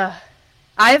 Yeah.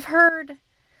 I've heard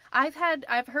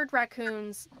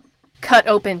raccoons cut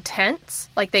open tents,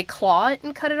 like they claw it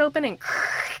and cut it open, and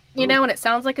and it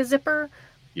sounds like a zipper.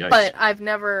 Yikes. But I've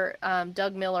never,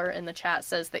 Doug Miller in the chat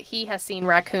says that he has seen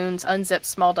raccoons unzip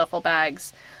small duffel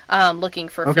bags looking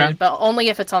for food, but only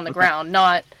if it's on the ground,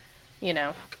 not,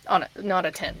 not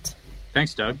a tent.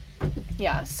 Thanks, Doug.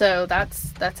 Yeah, so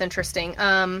that's interesting.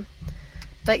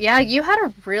 But yeah, you had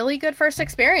a really good first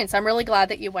experience. I'm really glad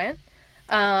that you went.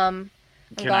 I'm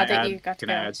glad that you got to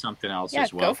go. Can I add something else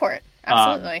as well? Yeah, go for it.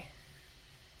 Absolutely.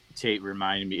 Tate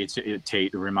reminded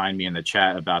me in the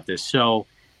chat about this. So,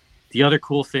 the other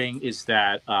cool thing is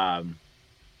that,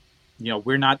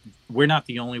 we're not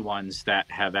the only ones that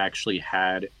have actually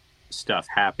had stuff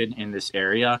happen in this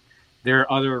area. There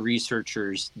are other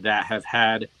researchers that have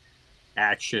had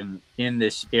action in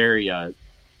this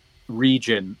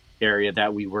region area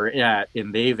that we were at,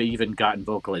 and they've even gotten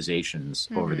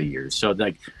vocalizations over the years. So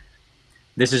like,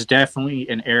 this is definitely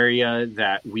an area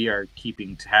that we are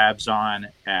keeping tabs on,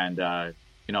 and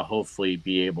hopefully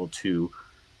be able to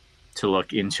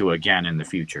look into again in the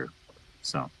future.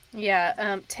 So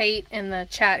yeah, Tate in the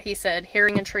chat, he said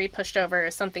hearing a tree pushed over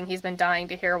is something he's been dying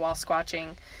to hear while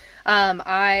squatching.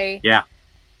 I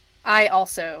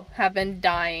also have been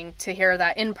dying to hear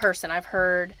that in person. I've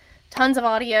heard tons of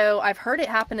audio. I've heard it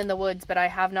happen in the woods, but I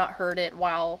have not heard it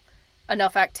while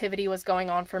enough activity was going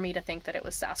on for me to think that it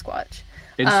was Sasquatch.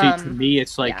 And see, to me,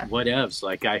 it's like, whatevs.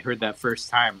 Like, I heard that first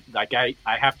time. Like, I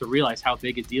have to realize how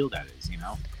big a deal that is, you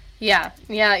know? Yeah,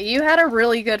 you had a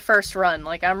really good first run.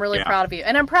 Like, I'm really proud of you.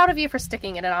 And I'm proud of you for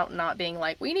sticking it out and not being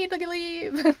like, we need to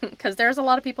leave. Because there's a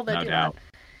lot of people that do that.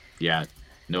 Yeah,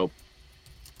 nope.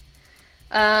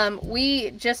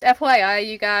 We just FYI,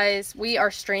 you guys, we are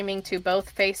streaming to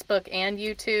both Facebook and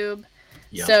YouTube.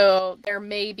 Yep. So there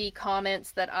may be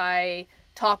comments that I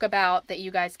talk about that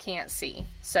you guys can't see.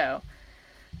 So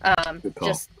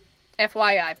just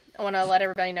FYI, I want to let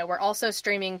everybody know we're also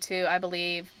streaming to, I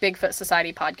believe, Bigfoot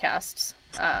Society podcasts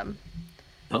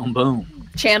boom boom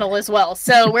channel as well.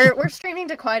 So we're streaming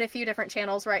to quite a few different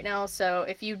channels right now. So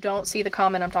if you don't see the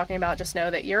comment I'm talking about, just know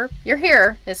that you're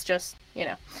here. It's just,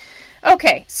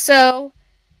 Okay, so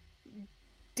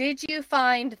did you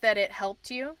find that it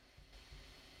helped you?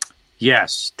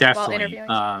 Yes, definitely.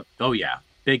 Oh yeah,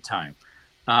 big time.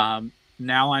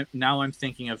 Now I'm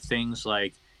thinking of things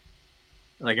like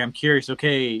I'm curious.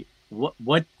 Okay,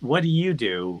 what do you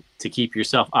do to keep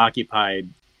yourself occupied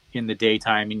in the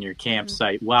daytime in your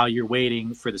campsite while you're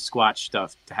waiting for the Squatch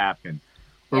stuff to happen?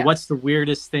 Or what's the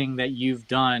weirdest thing that you've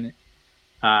done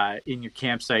in your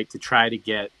campsite to try to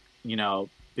get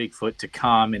Bigfoot to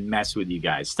come and mess with you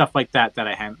guys? Stuff like that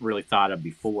I hadn't really thought of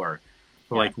before.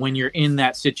 But like when you're in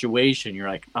that situation, you're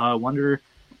like, oh, I wonder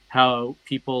how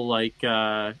people like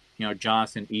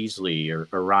Jonathan Easley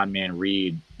or Ron Man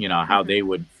Reed, how they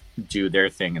would do their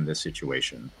thing in this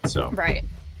situation. So right,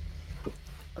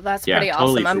 that's pretty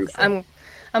totally awesome.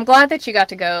 I'm glad that you got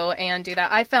to go and do that.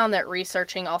 I found that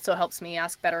researching also helps me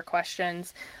ask better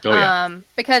questions.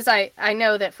 Because I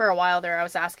know that for a while there I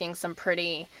was asking some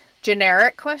pretty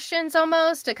generic questions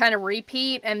almost to kind of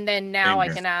repeat, and then now I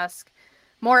can ask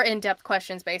more in-depth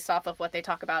questions based off of what they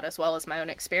talk about as well as my own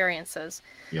experiences.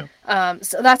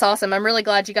 So that's awesome. I'm really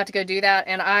glad you got to go do that,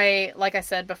 and like I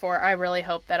said before, I really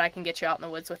hope that I can get you out in the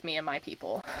woods with me and my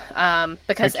people,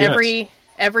 because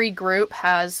every group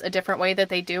has a different way that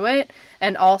they do it,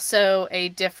 and also a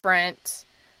different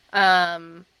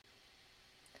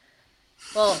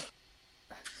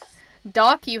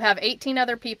Doc, you have 18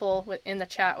 other people in the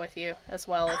chat with you as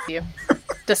well if you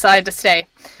decide to stay.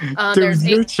 Dude,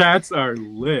 your chats are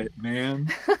lit, man.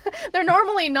 They're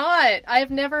normally not.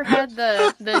 I've never had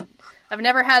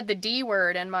the D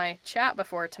word in my chat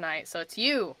before tonight, so it's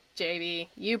you, JB.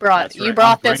 You brought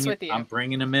this with you. I'm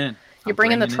bringing them in. You're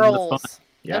bringing the trolls.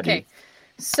 Okay. Dude.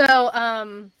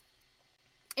 So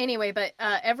anyway, but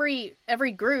every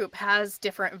group has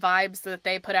different vibes that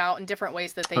they put out and different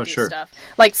ways that they do stuff.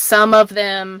 Like some of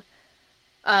them,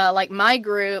 like my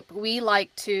group, we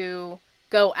like to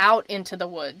go out into the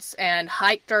woods and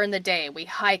hike during the day. We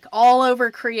hike all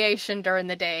over creation during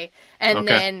the day, and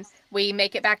then we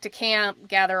make it back to camp,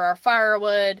 gather our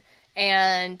firewood,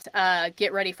 and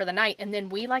get ready for the night. And then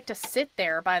we like to sit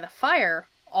there by the fire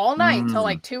all night until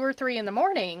like 2 or 3 in the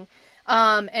morning.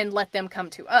 And let them come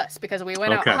to us because we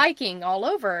went out hiking all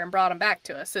over and brought them back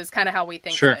to us is kind of how we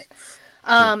think of it.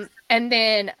 And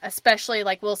then especially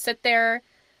like we'll sit there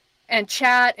and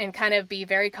chat and kind of be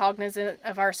very cognizant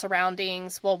of our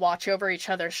surroundings. We'll watch over each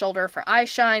other's shoulder for eye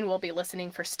shine. We'll be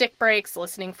listening for stick breaks,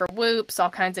 listening for whoops, all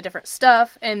kinds of different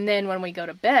stuff. And then when we go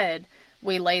to bed,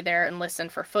 we lay there and listen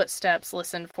for footsteps,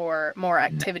 listen for more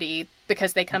activity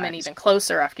because they come in even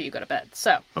closer after you go to bed.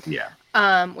 So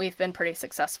we've been pretty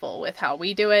successful with how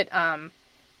we do it.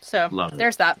 So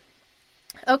there's that.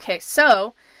 Okay,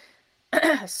 so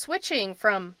switching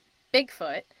from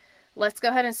Bigfoot, let's go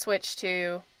ahead and switch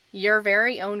to your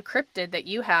very own cryptid that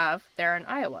you have there in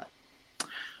Iowa.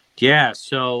 Yeah,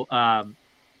 so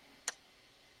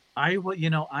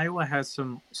Iowa has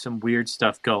some weird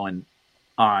stuff going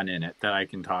on in it that I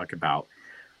can talk about,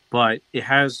 but it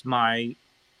has my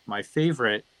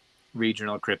favorite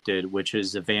regional cryptid, which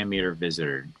is the Van Meter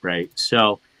Visitor, right?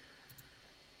 So,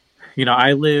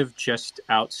 I live just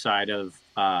outside of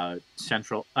I'm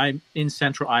in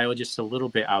central Iowa, just a little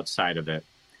bit outside of it.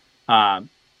 And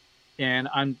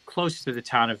I'm close to the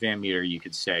town of Van Meter, you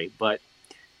could say, but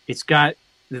it's got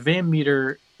the Van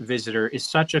Meter visitor is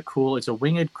such a cool. It's a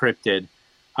winged cryptid.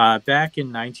 Back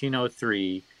in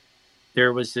 1903,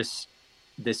 there was this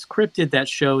cryptid that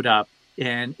showed up,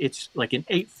 and it's like an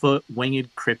 8-foot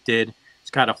winged cryptid.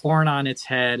 It's got a horn on its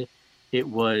head. It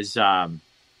was,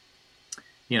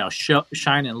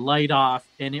 shining light off,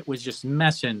 and it was just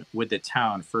messing with the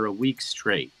town for a week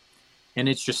straight. And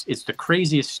it's the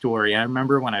craziest story. I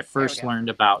remember when I first learned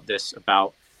about this,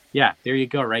 there you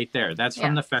go, right there. That's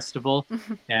from the festival.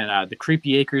 And the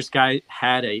Creepy Acres guy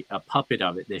had a puppet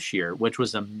of it this year, which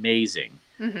was amazing.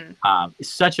 It's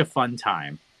such a fun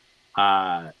time.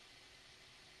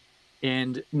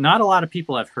 And not a lot of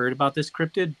people have heard about this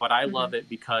cryptid, but I love it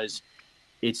because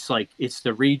it's like, it's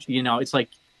it's like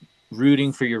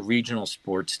rooting for your regional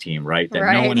sports team, right?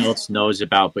 That no one else knows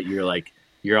about, but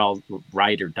you're all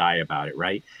ride or die about it,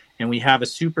 right? And we have a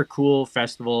super cool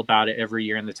festival about it every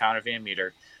year in the town of Van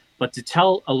Meter. But to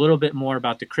tell a little bit more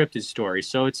about the cryptid story,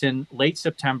 so it's in late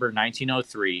September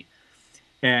 1903,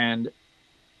 and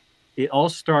it all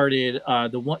started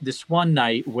this one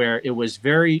night where it was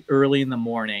very early in the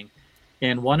morning,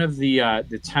 and one of the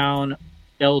town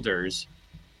elders,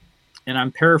 and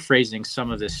I'm paraphrasing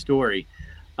some of this story,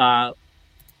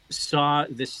 saw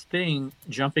this thing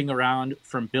jumping around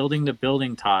from building to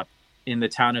building top in the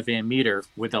town of Van Meter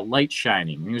with a light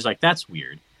shining. And he was like, that's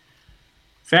weird.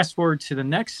 Fast forward to the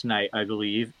next night, I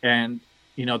believe, and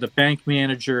the bank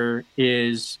manager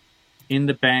is in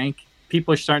the bank.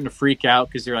 People are starting to freak out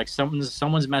because they're like,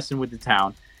 someone's messing with the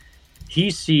town.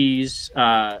 He sees,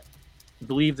 I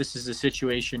believe this is a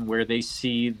situation where they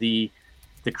see the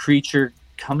creature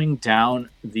coming down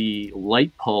the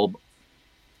light pole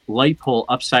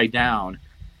upside down,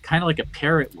 kind of like a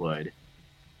parrot would.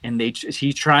 And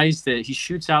he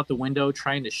shoots out the window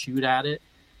trying to shoot at it.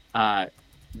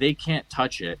 They can't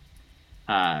touch it.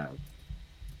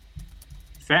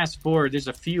 Fast forward, there's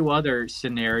a few other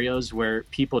scenarios where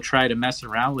people try to mess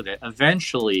around with it.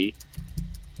 Eventually,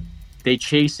 they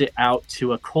chase it out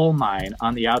to a coal mine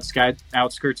on the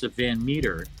outskirts of Van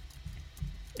Meter.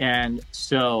 And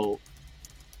so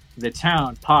the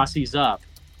town posses up,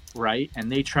 right?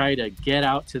 And they try to get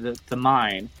out to the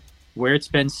mine where it's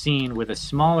been seen with a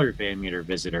smaller Van Meter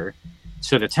visitor.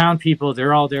 So the town people,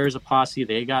 they're all there as a posse.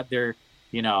 They got their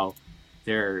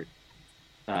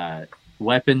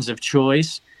weapons of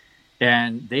choice,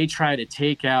 and they try to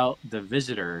take out the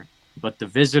visitor, but the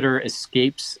visitor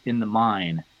escapes in the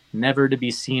mine, never to be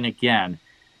seen again.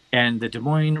 And the Des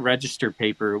Moines Register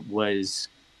paper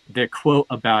their quote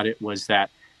about it was that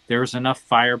there was enough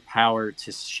firepower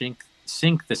to sink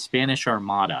the Spanish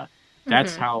Armada.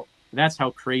 That's how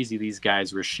crazy these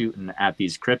guys were shooting at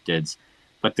these cryptids.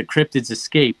 But the cryptids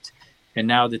escaped, and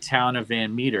now the town of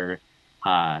Van Meter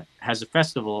has a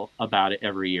festival about it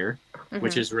every year,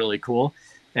 which is really cool.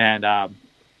 And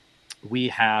we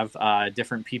have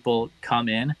different people come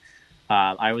in.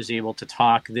 I was able to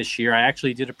talk this year. I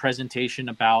actually did a presentation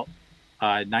about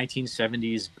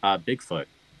 1970s Bigfoot.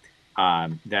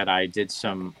 That I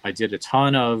did a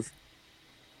ton of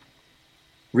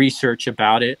research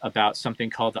about it, about something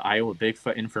called the Iowa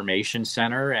Bigfoot Information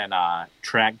Center, and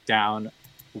tracked down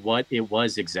what it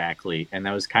was exactly. And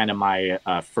that was kind of my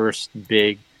first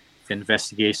big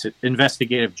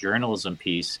investigative journalism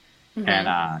piece.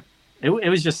 And it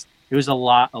was a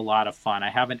lot of fun. I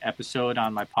have an episode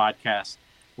on my podcast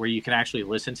where you can actually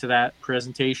listen to that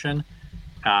presentation.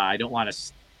 I don't want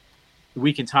to,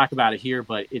 we can talk about it here,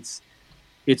 but it's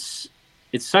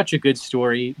such a good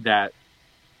story that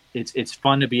it's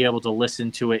fun to be able to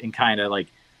listen to it and kind of like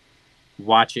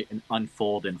watch it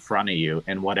unfold in front of you,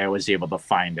 and what I was able to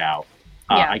find out.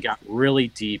 I got really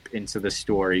deep into the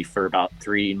story for about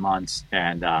 3 months,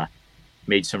 and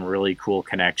made some really cool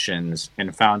connections,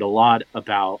 and found a lot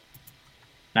about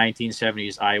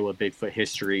 1970s Iowa Bigfoot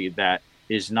history that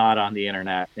is not on the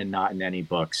internet and not in any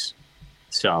books.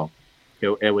 So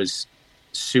it was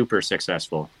super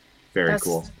successful. Very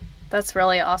cool. That's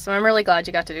really awesome. I'm really glad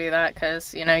you got to do that,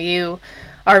 because you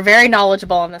are very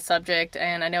knowledgeable on the subject,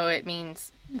 and I know it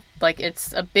means like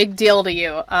it's a big deal to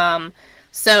you.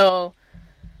 So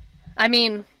I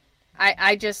mean,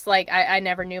 I just I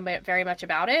never knew very much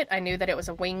about it. I knew that it was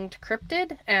a winged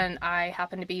cryptid, and I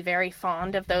happen to be very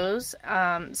fond of those.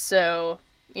 So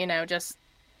just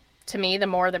to me, the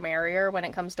more the merrier when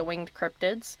it comes to winged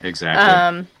cryptids.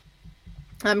 Exactly.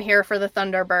 I'm here for the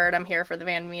Thunderbird. I'm here for the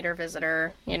Van Meter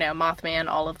visitor, Mothman,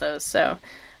 all of those. So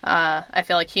I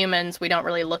feel like humans, we don't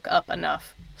really look up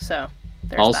enough. So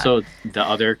there's also that. The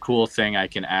other cool thing I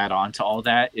can add on to all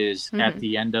that is at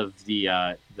the end of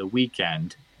the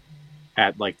weekend,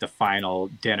 at like the final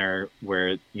dinner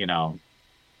where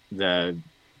the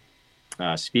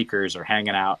speakers are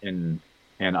hanging out and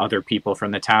and other people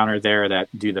from the town are there that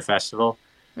do the festival.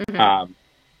 Mm-hmm.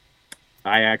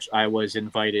 I was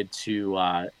invited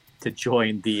to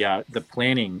join the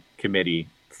planning committee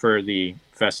for the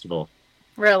festival.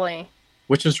 Really?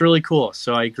 Which is really cool.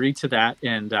 So I agreed to that,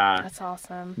 and that's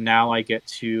awesome. Now I get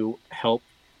to help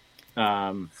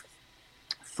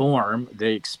form the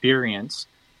experience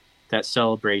that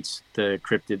celebrates the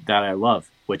cryptid that I love,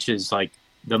 which is like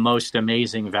the most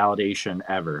amazing validation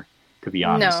ever, to be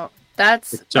honest. No,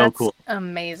 that's cool.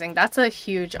 Amazing. That's a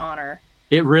huge honor.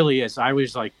 It really is. I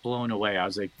was like blown away. I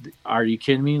was like, are you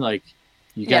kidding me? Like,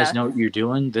 you guys know what you're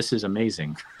doing? This is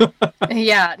amazing.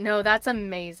 Yeah, no, that's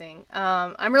amazing.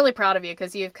 I'm really proud of you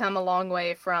because you've come a long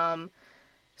way from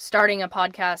starting a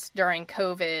podcast during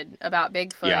COVID about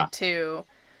Bigfoot to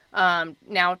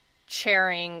now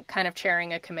chairing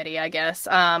a committee, I guess,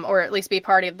 or at least be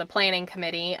part of the planning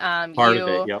committee. Part of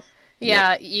it, yep.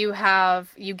 Yeah,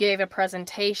 you gave a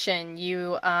presentation,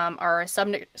 you are a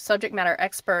subject matter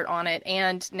expert on it,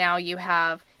 and now you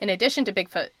have, in addition to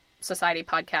Bigfoot Society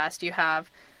podcast, you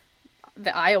have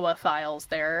the Iowa Files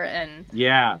there. And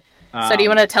yeah. So do you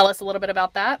want to tell us a little bit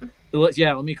about that?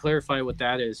 Yeah, let me clarify what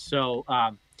that is. So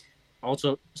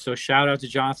so shout out to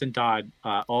Jonathan Dodd.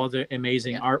 All the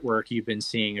amazing artwork you've been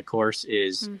seeing, of course,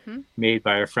 is made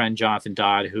by our friend Jonathan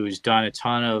Dodd, who's done a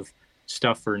ton of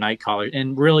stuff for Nightcaller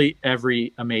and really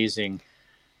every amazing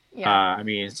I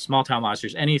mean, Small Town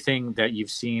Monsters, anything that you've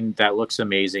seen that looks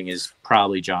amazing is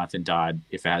probably Jonathan Dodd,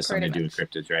 if it has something to do with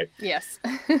cryptids, right? Yes.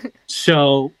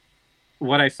 So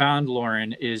what I found,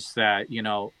 Lauren, is that,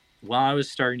 while I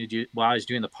was doing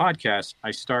the podcast,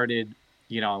 I started,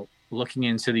 looking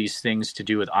into these things to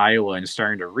do with Iowa and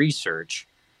starting to research,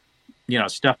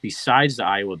 stuff besides the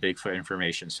Iowa Bigfoot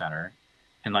Information Center,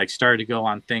 and like started to go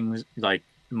on things like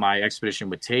my expedition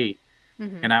with Tate.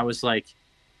 And I was like,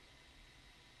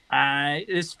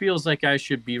 this feels like I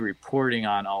should be reporting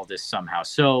on all this somehow.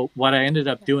 So what I ended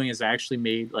up doing is I actually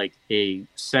made like a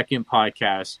second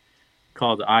podcast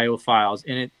called the Iowa Files,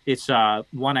 and it's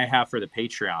one I have for the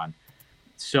Patreon.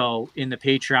 So in the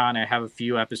Patreon, I have a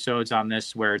few episodes on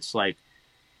this where it's like,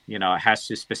 it has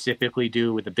to specifically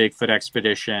do with the Bigfoot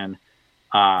expedition.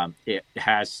 It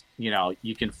has,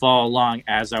 you can follow along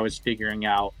as I was figuring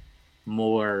out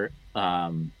more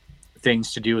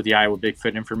things to do with the Iowa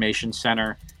Bigfoot Information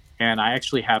Center. And I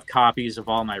actually have copies of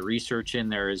all my research in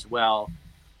there as well,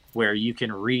 where you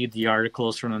can read the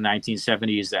articles from the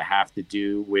 1970s that have to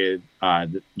do with,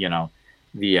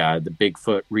 the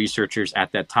Bigfoot researchers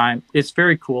at that time. It's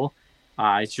very cool.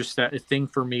 It's just that a thing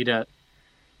for me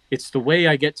it's the way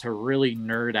I get to really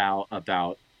nerd out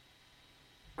about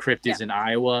cryptids in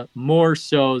Iowa, more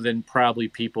so than probably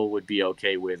people would be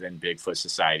okay with in Bigfoot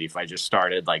Society if I just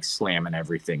started like slamming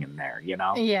everything in there,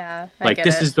 Yeah. Like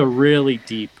this is the really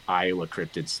deep Iowa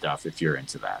cryptid stuff if you're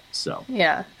into that. So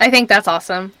yeah, I think that's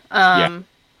awesome.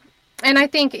 And I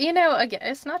think, again,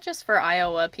 it's not just for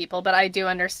Iowa people, but I do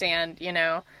understand,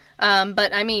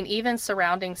 but I mean, even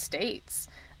surrounding states,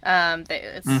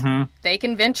 they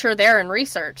can venture there and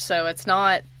research. So it's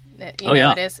not,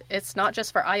 it's not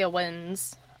just for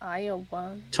Iowans.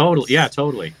 Totally. Yeah,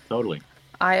 totally.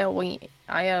 Iowans.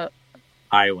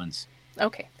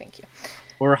 Okay, thank you.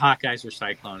 Or Hawkeyes or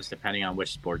Cyclones, depending on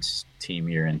which sports team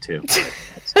you're into.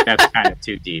 That's kind of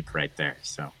too deep right there.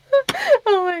 So.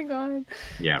 Oh my god.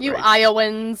 Yeah. You right.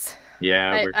 Iowans.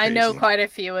 Yeah. I know quite a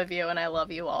few of you, and I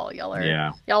love you all. Y'all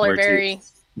are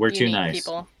we're too nice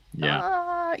people.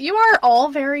 Yeah. You are all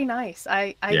very nice.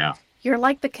 You're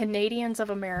like the Canadians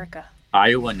of America.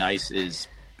 Iowa nice is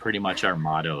pretty much our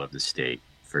motto of the state,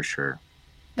 for sure.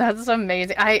 That's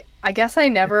amazing. I guess I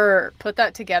never put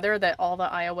that together, that all the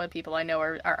Iowa people I know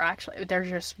are actually, they're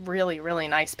just really, really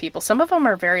nice people. Some of them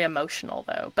are very emotional,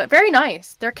 though, but very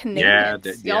nice. They're Canadians.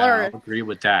 I agree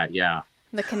with that, yeah.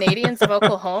 The Canadians of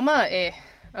Oklahoma?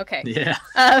 Okay. Yeah.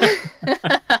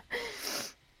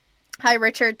 Hi,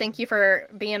 Richard. Thank you for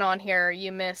being on here.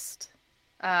 You missed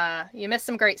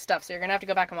some great stuff, so you're going to have to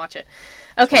go back and watch it.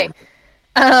 Okay.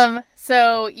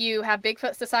 So you have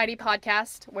Bigfoot Society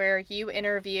podcast where you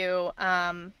interview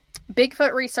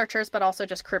Bigfoot researchers, but also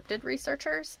just cryptid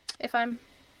researchers, if I'm...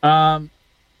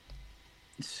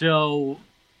 So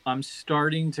I'm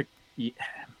starting to...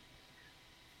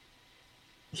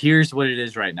 Here's what it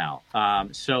is right now.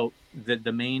 So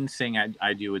the main thing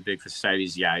I do with Bigfoot Society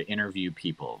is, I interview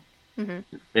people.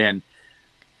 Mm-hmm. And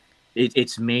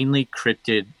it's mainly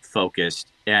cryptid focused.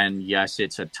 And yes,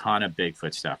 it's a ton of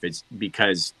Bigfoot stuff. It's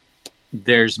because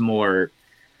there's more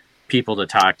people to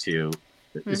talk to.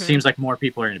 Mm-hmm. It seems like more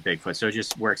people are into Bigfoot, so it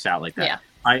just works out like that. Yeah.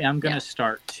 I am going to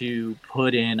start to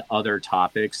put in other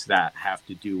topics that have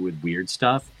to do with weird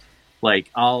stuff. Like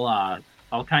I'll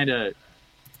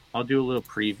I'll do a little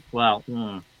well,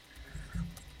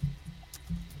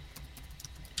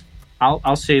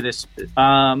 I'll say this.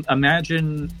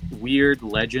 Imagine weird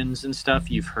legends and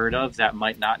stuff you've heard of that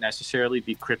might not necessarily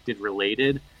be cryptid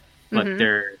related, but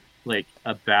they're like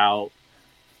about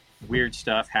weird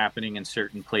stuff happening in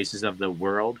certain places of the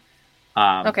world.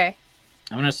 Okay.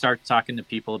 I'm going to start talking to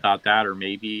people about that, or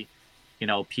maybe,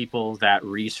 people that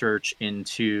research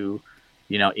into,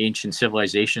 ancient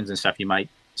civilizations and stuff. You might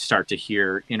start to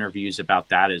hear interviews about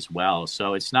that as well.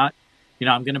 So it's not,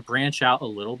 I'm going to branch out a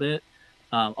little bit.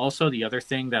 Also, the other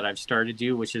thing that I've started to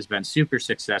do, which has been super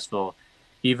successful,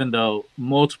 even though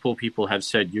multiple people have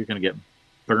said you're going to get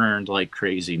burned like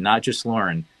crazy, not just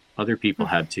Lauren, other people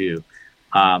have too.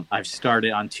 I've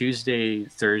started on Tuesday,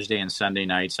 Thursday, and Sunday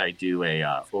nights. I do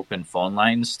a open phone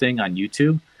lines thing on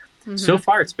YouTube. So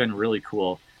far, it's been really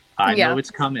cool. I know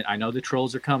it's coming. I know the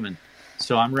trolls are coming.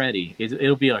 So I'm ready.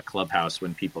 It'll be a Clubhouse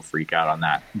when people freak out on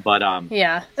that. But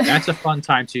that's a fun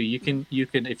time too. You can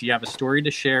if you have a story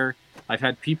to share. I've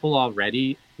had people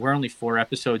already. We're only 4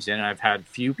 episodes in. And I've had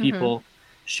few people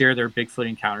share their Bigfoot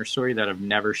encounter story that have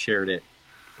never shared it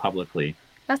publicly.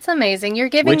 That's amazing. You're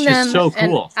giving them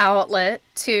an outlet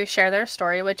to share their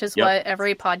story, which is what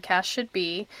every podcast should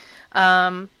be.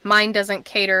 Mine doesn't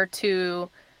cater to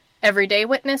everyday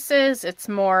witnesses. It's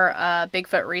more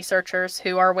Bigfoot researchers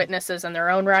who are witnesses in their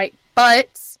own right.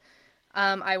 But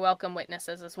I welcome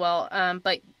witnesses as well.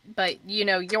 But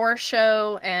your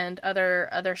show and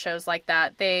other shows like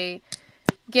that, they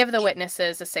give the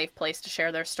witnesses a safe place to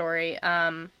share their story.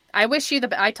 I wish you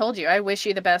I told you, I wish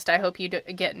you the best. I hope you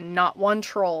get not one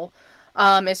troll.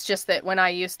 It's just that when I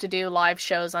used to do live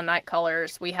shows on Night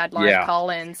Callers, we had live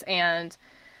call-ins, and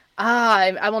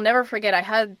I will never forget. I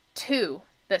had 2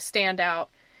 that stand out,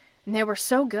 and they were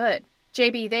so good.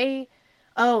 JB,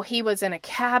 he was in a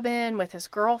cabin with his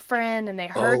girlfriend, and they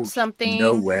heard something.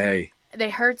 No way. They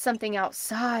heard something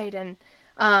outside, and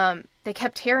they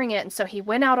kept hearing it, and so he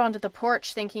went out onto the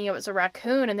porch thinking it was a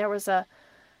raccoon, and there was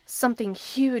something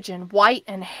huge and white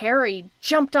and hairy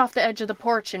jumped off the edge of the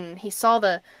porch, and he saw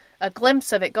a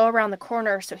glimpse of it go around the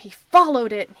corner, so he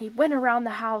followed it, and he went around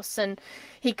the house, and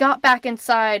he got back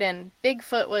inside, and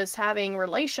Bigfoot was having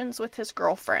relations with his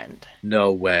girlfriend.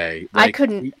 No way. I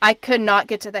could not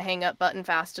get to the hang up button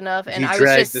fast enough, and I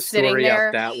was just sitting there.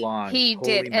 Out that long. He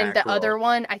did, and the other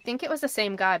one, I think it was the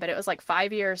same guy, but it was like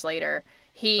 5 years later.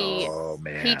 He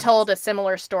told a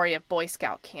similar story of Boy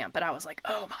Scout camp, and I was like,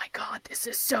 oh my God, this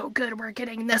is so good. We're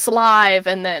getting this live.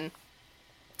 And then,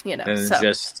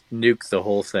 just nuke the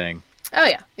whole thing. Oh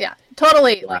yeah. Yeah.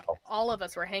 Totally. Wow. Like all of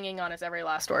us were hanging on his every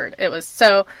last word. It was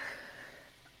so,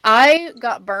 I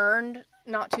got burned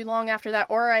not too long after that,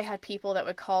 or I had people that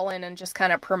would call in and just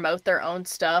kind of promote their own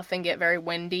stuff and get very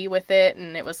windy with it.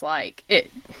 And it was like, it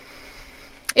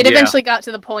eventually got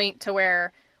to the point to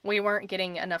where we weren't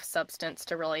getting enough substance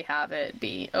to really have it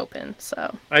be open.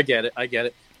 So I get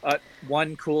it.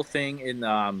 One cool thing in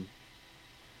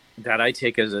that I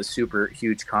take as a super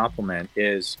huge compliment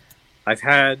is I've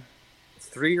had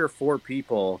 3 or 4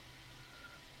 people,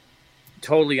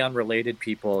 totally unrelated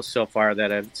people so far, that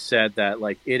have said that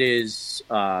like it is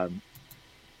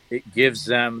it gives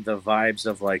them the vibes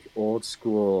of like old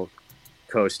school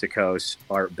Coast to Coast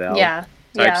Art Bell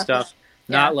type stuff.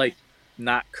 Not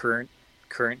current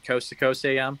Coast to Coast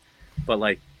AM, but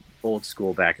like old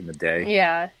school back in the day.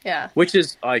 Yeah. Which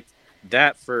is like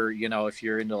that for, if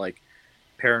you're into like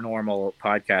paranormal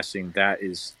podcasting, that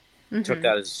is took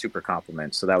that as a super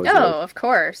compliment. So that was of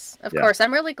course.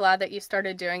 I'm really glad that you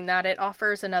started doing that. It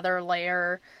offers another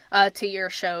layer to your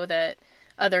show that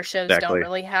other shows don't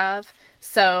really have.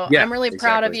 So I'm really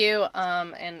proud of you.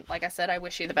 And like I said, I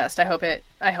wish you the best. I hope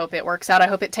it works out. I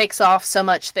hope it takes off so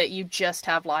much that you just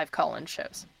have live call-in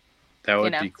shows. That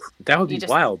would be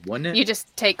wild, wouldn't it? You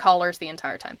just take callers the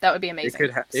entire time. That would be amazing.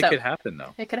 It could happen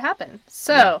though. It could happen.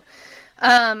 So,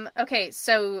 okay.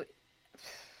 So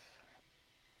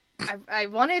I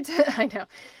wanted to,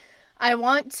 I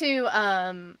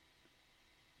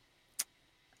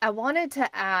wanted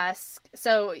to ask,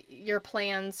 so your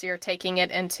plans, you're taking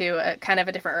it into a kind of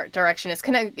a different direction. It's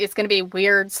going to be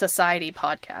Weird Society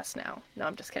podcast now. No,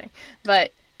 I'm just kidding.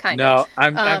 But kind of. No,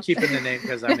 I'm keeping the name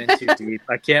because I'm in too deep.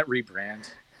 I can't rebrand.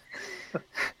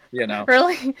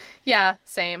 Really? Yeah,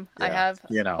 same. Yeah, I have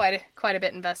quite a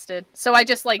bit invested. So I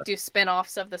just do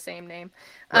spin-offs of the same name.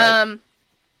 Right.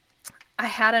 I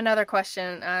had another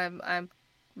question. I'm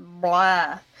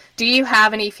blah. Do you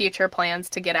have any future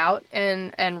plans to get out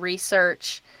and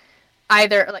research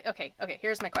either okay,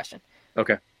 here's my question.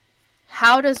 Okay.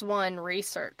 How does one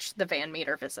research the Van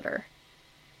Meter visitor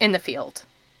in the field?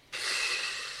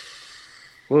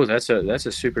 Whoa, that's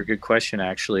a super good question,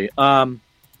 actually. A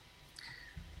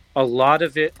lot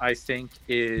of it, I think,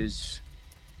 is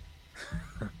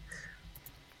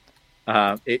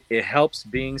it helps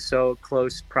being so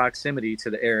close proximity to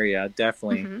the area,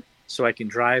 definitely. Mm-hmm. So I can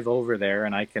drive over there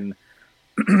and I can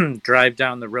drive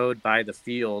down the road by the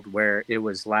field where it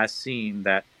was last seen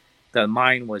that the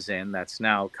mine was in. That's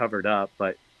now covered up,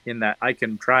 but in that I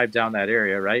can drive down that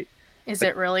area, right? Is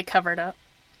it really covered up?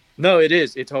 No, it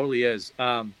is. It totally is.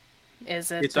 Is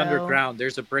it? It's though? underground.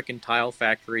 There's a brick and tile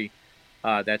factory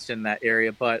that's in that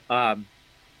area, but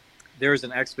there's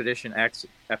an Expedition X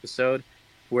episode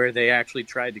where they actually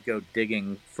tried to go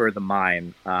digging for the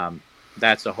mine.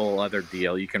 That's a whole other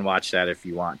deal. You can watch that if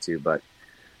you want to, but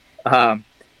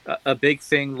a big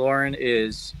thing, Lauren,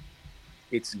 is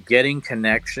it's getting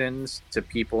connections to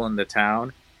people in the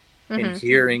town and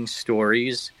hearing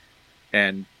stories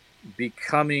and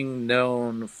becoming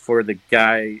known for the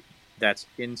guy that's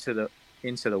into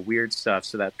the weird stuff,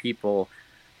 so that people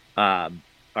are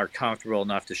comfortable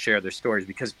enough to share their stories,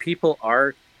 because people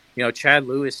are, Chad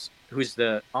Lewis, who's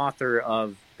the author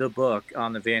of the book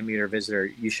on the Van Meter Visitor,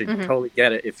 you should totally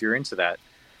get it if you're into that.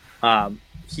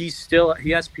 He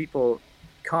has people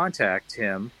contact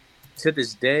him to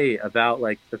this day about,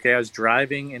 like, okay, I was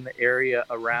driving in the area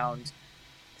around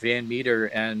Van Meter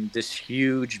and this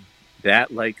huge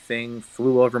bat-like thing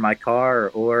flew over my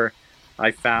car, or I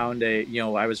found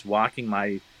I was walking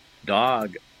my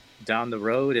dog down the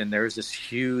road and there's this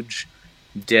huge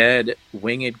dead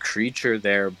winged creature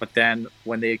there, but then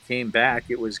when they came back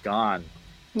it was gone.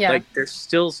 Like, there's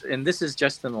still, and this is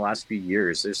just in the last few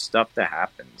years, there's stuff that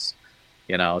happens,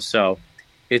 so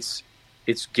it's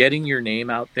getting your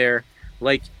name out there,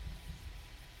 like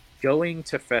going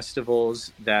to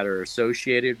festivals that are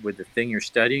associated with the thing you're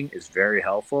studying is very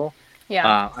helpful.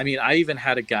 I even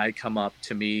had a guy come up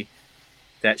to me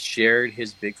that shared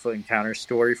his Bigfoot encounter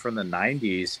story from the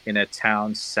 90s in a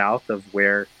town south of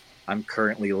where I'm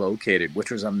currently located, which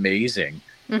was amazing.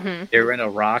 They were in a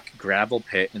rock gravel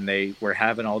pit and they were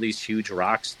having all these huge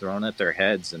rocks thrown at their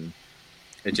heads, and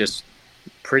it just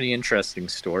pretty interesting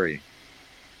story.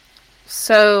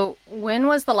 So when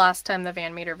was the last time the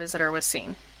Van Meter Visitor was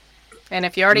seen? And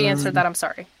if you already answered that, I'm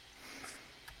sorry.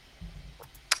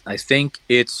 I think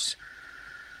it's,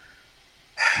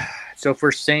 so if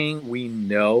we're saying we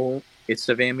know it's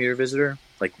the Van Meter Visitor,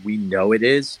 like we know it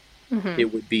is,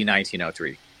 it would be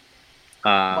 1903.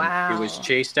 Wow. It was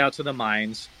chased out to the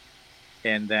mines,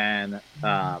 and then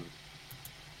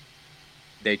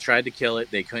they tried to kill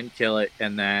it. They couldn't kill it,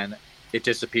 and then it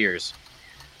disappears.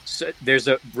 So there's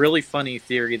a really funny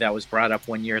theory that was brought up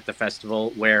one year at the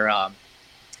festival where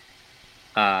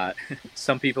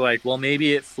some people are like, well,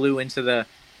 maybe it flew into the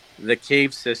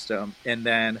cave system and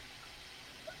then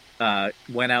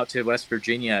went out to West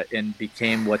Virginia and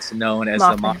became what's known as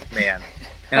the Mothman.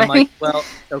 And I'm like, well,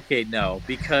 okay, no,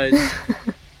 because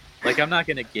like, I'm not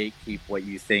going to gatekeep what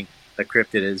you think a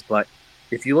cryptid is, but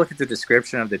if you look at the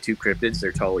description of the two cryptids,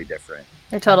 they're totally different.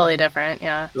 They're totally different,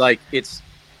 yeah. Like, it's,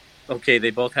 okay, they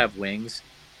both have wings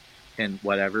and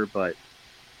whatever, but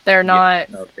they're not.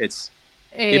 It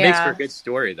makes for a good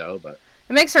story, though. But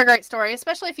it makes for a great story,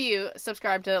 especially if you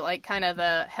subscribe to, like, kind of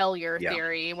the Hellier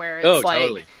theory, where it's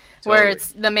totally. Where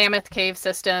it's the Mammoth Cave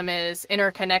system is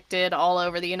interconnected all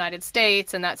over the United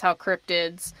States, and that's how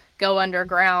cryptids go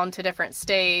underground to different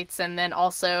states. And then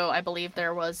also, I believe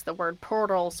there was the word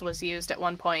portals was used at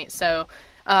one point. So,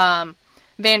 Van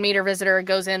Meter Visitor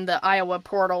goes in the Iowa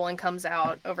portal and comes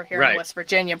out over here in West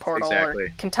Virginia portal or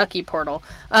Kentucky portal.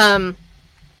 And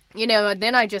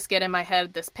then I just get in my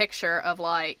head this picture of,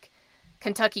 like,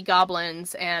 Kentucky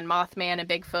goblins and Mothman and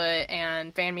Bigfoot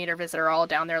and Van Meter Visitor all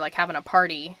down there, like, having a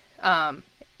party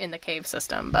in the cave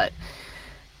system. But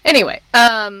anyway,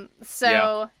 but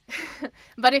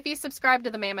if you subscribe to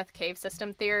the Mammoth Cave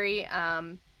system theory,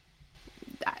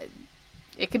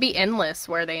 it could be endless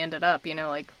where they ended up,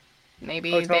 like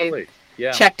maybe they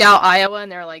checked out Iowa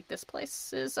and they're like, this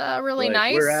place is really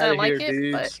nice, I like it,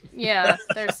 dudes.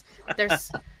 But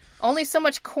there's only so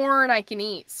much corn I can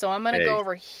eat, so I'm gonna go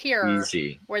over here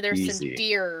where there's some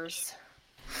deers.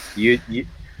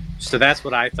 So that's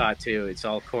what I thought too. It's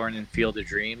all corn and Field of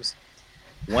Dreams.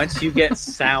 Once you get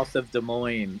south of Des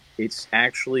Moines, it's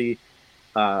actually,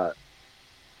 I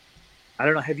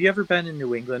don't know. Have you ever been in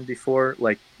New England before?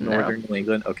 Like northern New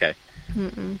England? Okay.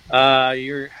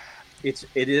 There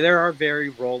are very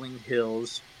rolling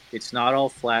hills. It's not all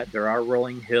flat. There are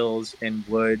rolling hills and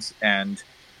woods, and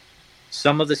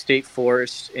some of the state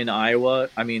forests in Iowa,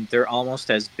 I mean, they're almost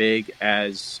as big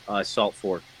as Salt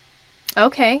Fork.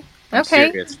 Okay. I'm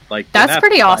serious. Like, that's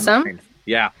pretty awesome.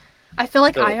 Yeah. I feel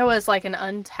like Iowa is like an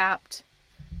untapped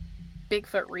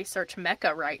Bigfoot research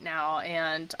mecca right now,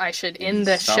 and I should end In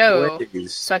the some show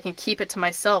ways. so I can keep it to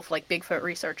myself like Bigfoot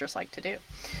researchers like to do.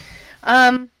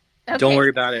 Okay. Don't worry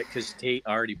about it, because Tate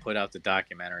already put out the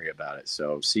documentary about it,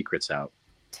 so secret's out.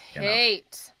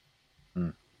 Tate. Hmm.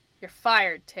 You're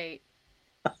fired, Tate.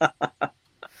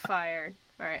 Fired.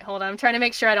 All right, hold on. I'm trying to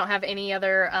make sure I don't have any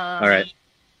other All right.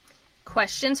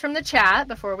 questions from the chat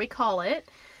before we call it.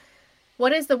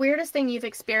 What is the weirdest thing you've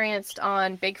experienced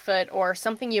on Bigfoot or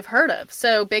something you've heard of?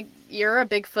 So, you're a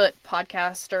Bigfoot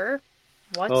podcaster.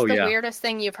 What's the weirdest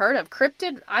thing you've heard of?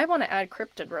 Cryptid? I want to add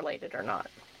cryptid related or not.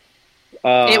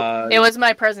 It was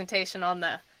my presentation on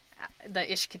the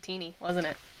Ishkatini, wasn't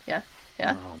it? Yeah.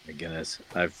 Yeah. Oh my goodness,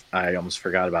 I almost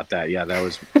forgot about that. Yeah, that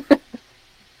was.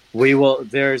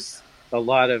 There's a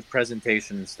lot of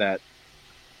presentations that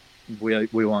we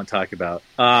won't talk about.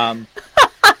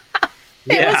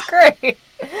 It was great.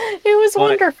 It was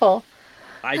wonderful.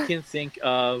 I can think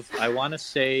of. I want to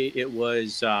say it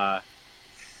was. Can't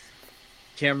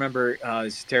remember.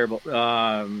 It's terrible.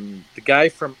 The guy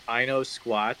from I Know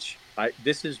Squatch.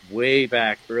 This is way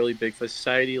back, early Bigfoot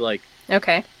Society, like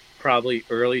probably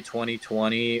early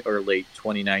 2020 or late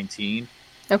 2019.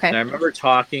 Okay. And I remember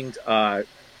talking. I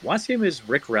want to say him is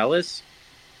Rick Rellis.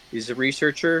 He's a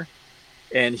researcher,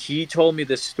 and he told me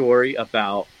this story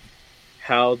about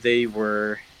how they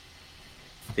were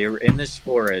in this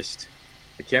forest.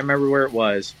 I can't remember where it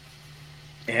was,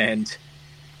 and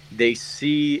they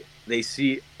see.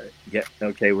 Yeah,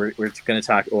 okay. We're going to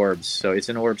talk orbs, so it's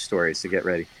an orb story. So get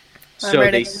ready.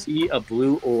 So they see a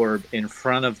blue orb in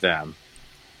front of them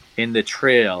in the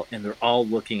trail, and they're all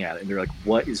looking at it, and they're like,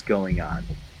 "What is going on?"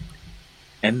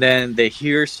 And then they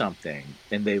hear something,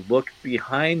 and they look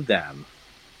behind them,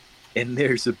 and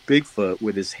there's a Bigfoot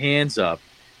with his hands up,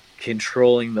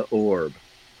 controlling the orb.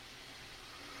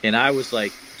 And I was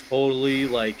like, totally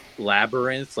like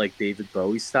Labyrinth, like David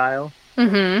Bowie style.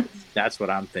 Mm-hmm. That's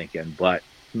what I'm thinking, but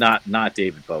not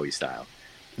David Bowie style.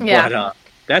 Yeah. But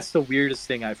that's the weirdest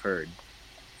thing I've heard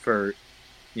for,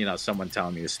 someone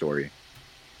telling me a story.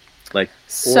 Like,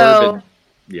 so,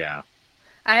 yeah.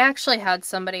 I actually had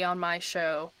somebody on my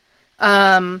show.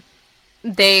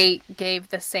 They gave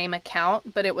the same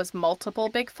account, but it was multiple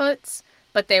Bigfoots,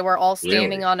 but they were all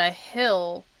standing on a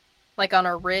hill, like on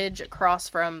a ridge across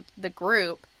from the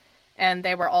group, and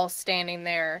they were all standing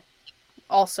there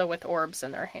also with orbs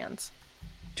in their hands.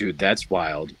 Dude, that's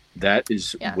wild. That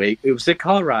is it was in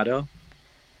Colorado.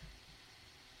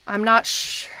 I'm not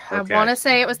sure. Okay. I want to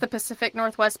say it was the Pacific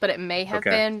Northwest, but it may have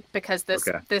been because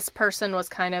this person was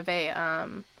kind of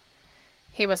a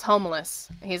he was homeless.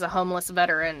 He's a homeless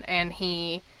veteran, and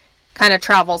he kind of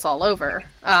travels all over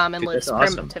and lives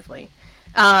primitively.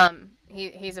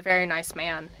 He's a very nice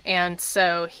man, and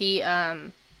so he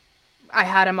I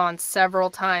had him on several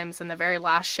times, and the very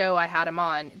last show I had him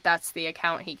on, that's the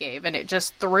account he gave, and it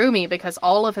just threw me because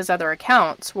all of his other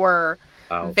accounts were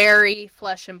very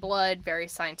flesh and blood, very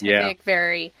scientific,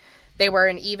 they were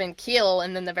an even keel,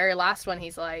 and then the very last one,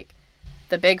 he's like,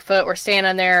 the Bigfoot were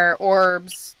standing there,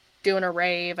 orbs, doing a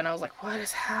rave, and I was like, what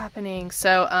is happening?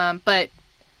 So, but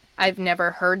I've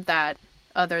never heard that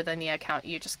other than the account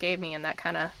you just gave me, and that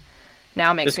kind of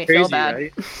now makes me feel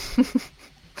bad.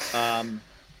 Right?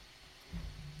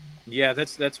 Yeah,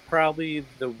 that's probably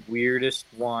the weirdest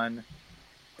one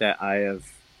that I've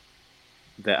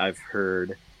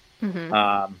heard.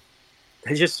 Mm-hmm.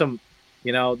 There's just some,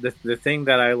 the thing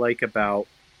that I like about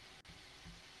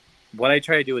what I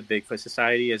try to do with Bigfoot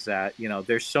Society is that,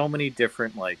 there's so many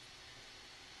different, like,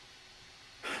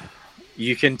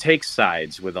 you can take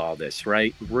sides with all this,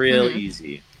 right? Real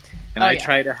easy. And I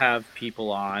try to have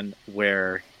people on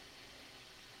where,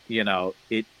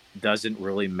 it doesn't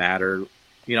really matter.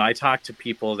 I talk to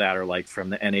people that are like from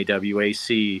the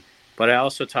NAWAC, but I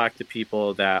also talk to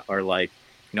people that are like,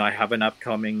 I have an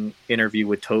upcoming interview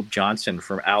with Tobe Johnson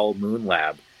from Owl Moon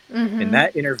Lab, and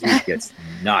that interview gets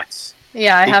nuts.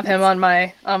 Yeah, I have him on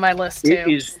my list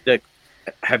too.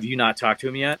 Have you not talked to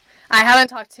him yet? I haven't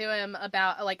talked to him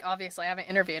about, like, obviously I haven't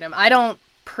interviewed him. I don't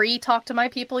pre-talk to my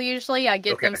people usually. I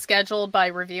get them scheduled by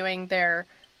reviewing their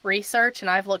research, and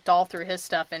I've looked all through his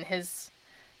stuff, and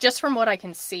just from what I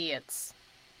can see, it's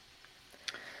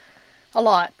a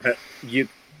lot.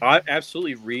 I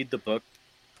absolutely read the book.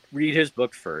 Read his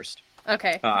book first.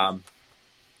 Okay.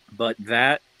 But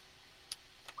that,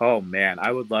 oh man,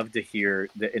 I would love to hear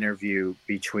the interview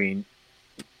between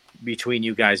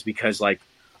you guys, because like,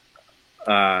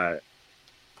 the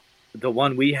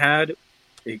one we had,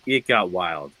 it got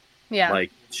wild. Yeah.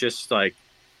 Like, just like,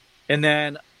 and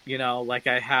then, like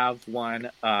I have one,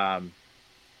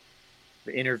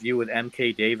 the interview with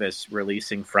MK Davis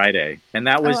releasing Friday, and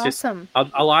that was just awesome.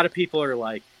 A lot of people are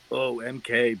like, "Oh,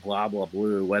 MK, blah blah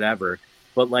blah, whatever,"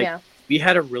 but like we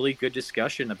had a really good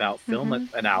discussion about film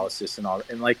analysis and all,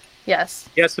 and like yes,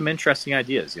 he has some interesting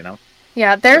ideas, you know.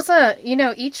 Yeah, there's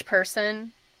each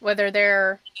person, whether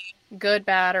they're good,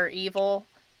 bad, or evil,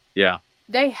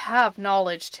 they have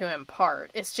knowledge to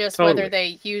impart. It's just whether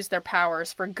they use their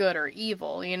powers for good or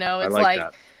evil, you know? It's like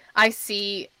that. I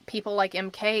see people like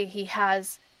MK, he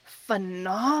has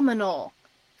phenomenal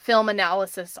film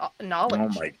analysis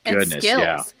knowledge and skills.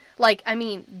 Yeah. Like, I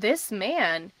mean, this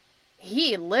man,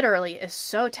 he literally is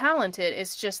so talented.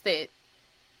 It's just that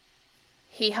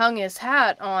he hung his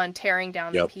hat on tearing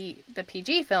down the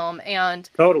PG film, and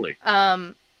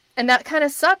and that kind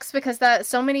of sucks because that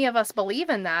so many of us believe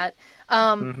in that.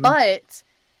 But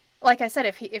like I said,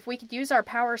 if we could use our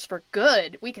powers for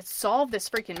good, we could solve this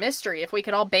freaking mystery. If we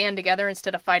could all band together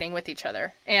instead of fighting with each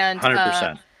other. And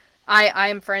 100%. I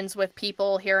am friends with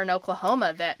people here in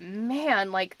Oklahoma that,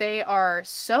 man, like they are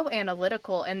so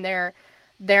analytical and their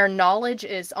knowledge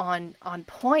is on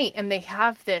point, and they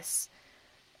have this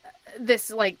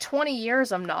like 20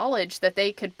 years of knowledge that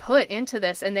they could put into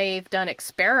this, and they've done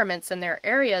experiments in their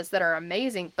areas that are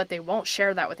amazing, but they won't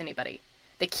share that with anybody.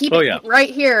 They keep it right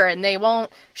here, and they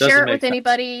won't share it with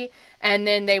anybody, and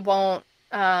then they won't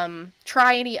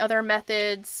try any other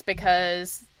methods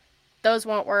because those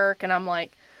won't work. And I'm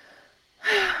like,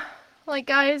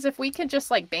 guys, if we could just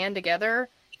like band together,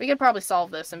 we could probably solve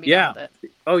this and be done with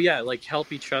it. Oh yeah, like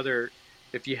help each other.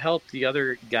 If you help the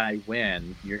other guy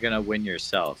win, you're gonna win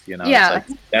yourself. You know, yeah, like,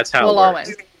 that's how we'll it works.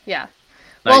 all win. Yeah,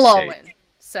 Nice, we'll all Tate. win.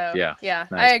 So yeah,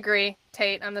 nice. I agree,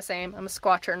 Tate. I'm the same. I'm a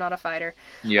squatcher, not a fighter.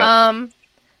 Yeah.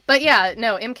 But yeah,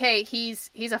 no, MK, he's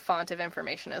a font of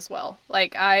information as well.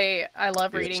 Like I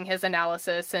love reading his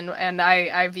analysis, and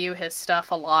I view his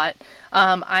stuff a lot.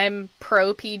 I'm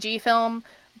pro PG film,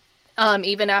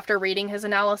 even after reading his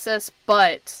analysis,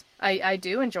 but I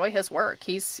do enjoy his work.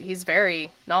 He's very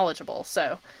knowledgeable.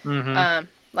 So,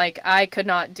 like I could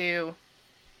not do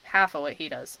half of what he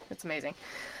does. It's amazing.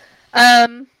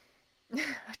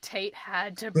 Tate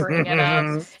had to bring it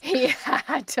up. He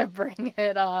had to bring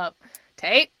it up.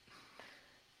 Tate,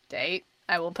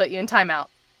 I will put you in timeout.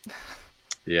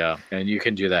 Yeah, and you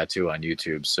can do that too on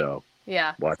YouTube. So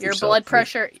yeah, your blood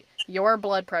pressure,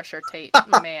 Tate,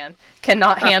 man,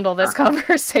 cannot handle this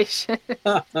conversation.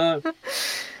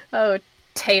 Oh,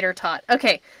 tater tot.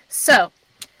 Okay, so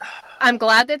I'm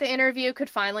glad that the interview could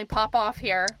finally pop off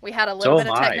here. We had a little bit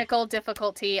of technical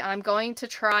difficulty. I'm going to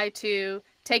try to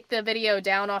take the video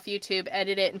down off YouTube,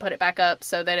 edit it, and put it back up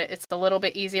so that it's a little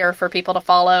bit easier for people to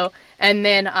follow. And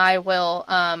then I will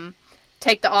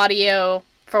take the audio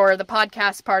for the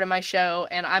podcast part of my show,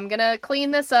 and I'm going to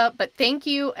clean this up. But thank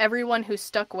you, everyone who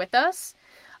stuck with us.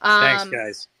 Thanks,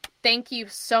 guys. Thank you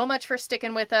so much for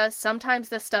sticking with us. Sometimes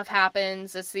this stuff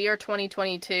happens. It's the year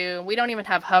 2022. We don't even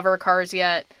have hover cars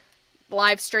yet.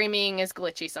 Live streaming is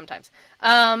glitchy sometimes.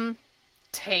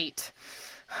 Tate.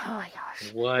 Oh my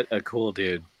gosh. What a cool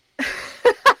dude.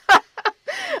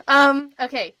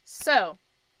 Okay, so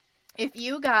if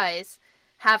you guys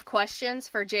have questions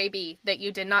for JB that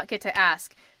you did not get to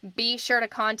ask, be sure to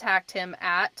contact him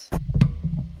at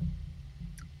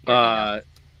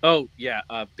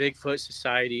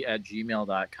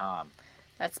BigfootSociety@gmail.com.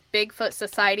 That's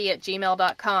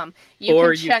BigfootSociety@gmail.com.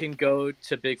 You can go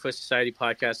to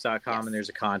BigfootSocietyPodcast.com, and there's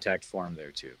a contact form there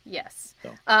too. Yes.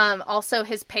 So. Also,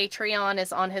 his Patreon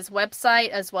is on his website,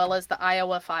 as well as the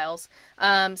Iowa files.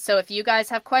 So if you guys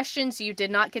have questions you did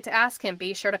not get to ask him,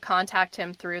 be sure to contact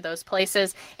him through those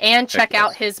places, and check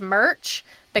out his merch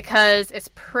because it's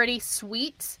pretty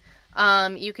sweet.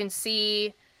 You can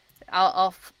see,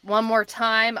 I'll one more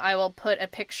time, I will put a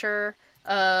picture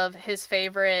of his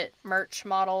favorite merch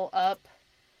model up.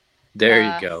 There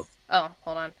you go. Oh,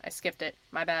 hold on. I skipped it.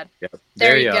 My bad. Yep.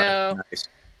 There you go. Nice.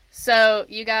 So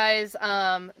you guys,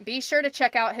 be sure to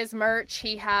check out his merch.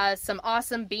 He has some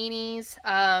awesome beanies.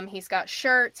 He's got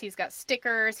shirts. He's got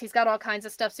stickers. He's got all kinds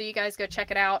of stuff. So you guys go check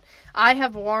it out. I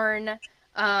have worn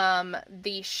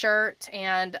the shirt,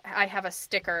 and I have a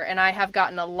sticker, and I have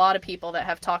gotten a lot of people that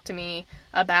have talked to me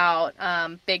about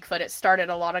Bigfoot. It started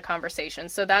a lot of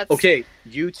conversations. So that's okay.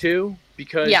 You too,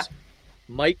 because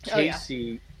Mike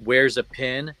Casey wears a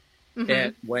pin,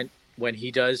 and when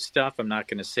he does stuff, I'm not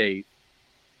going to say,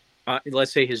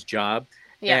 let's say his job,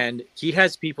 and he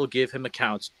has people give him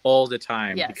accounts all the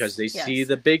time because they see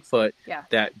the Bigfoot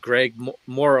that Greg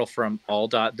Morrill from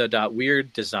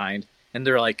Weird designed. And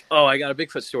they're like, "Oh, I got a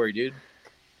Bigfoot story, dude."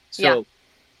 So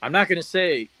I'm not going to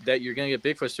say that you're going to get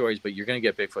Bigfoot stories, but you're going to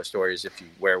get Bigfoot stories if you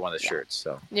wear one of the shirts.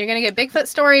 So you're going to get Bigfoot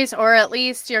stories, or at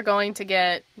least you're going to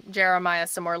get Jeremiah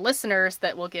some more listeners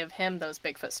that will give him those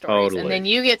Bigfoot stories. Totally. And then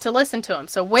you get to listen to them.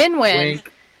 So win-win.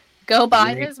 Wink. Go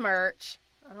buy his merch.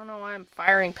 I don't know why I'm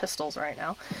firing pistols right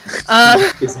now.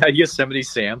 Is that Yosemite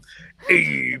Sam?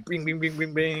 Hey, bing, bing, bing,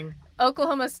 bing, bing.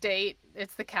 Oklahoma State.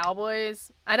 It's the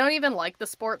Cowboys. I don't even like the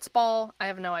sports ball. I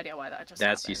have no idea why that just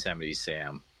That's happened. Yosemite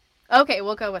Sam. Okay,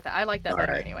 we'll go with that. I like that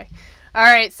better anyway. All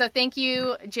right, so thank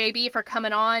you, JB, for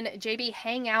coming on. JB,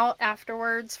 hang out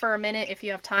afterwards for a minute if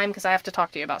you have time, because I have to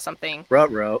talk to you about something.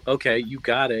 Ruh-roh. Okay, you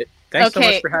got it. Thanks so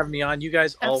much for having me on. You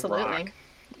guys all rock.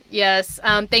 Yes.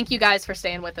 Thank you guys for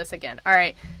staying with us again. All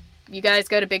right. You guys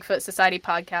go to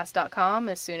BigfootSocietyPodcast.com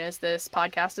as soon as this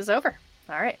podcast is over.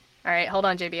 All right. All right. Hold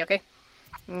on, JB. Okay.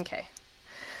 Okay.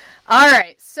 All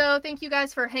right. So thank you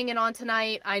guys for hanging on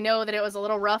tonight. I know that it was a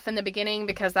little rough in the beginning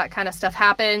because that kind of stuff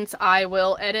happens. I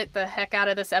will edit the heck out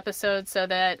of this episode so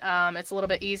that it's a little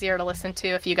bit easier to listen to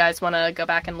if you guys want to go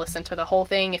back and listen to the whole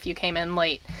thing if you came in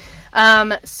late.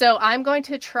 So I'm going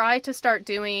to try to start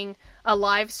doing a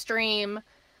live stream.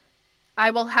 I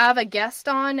will have a guest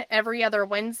on every other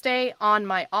Wednesday. On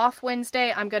my off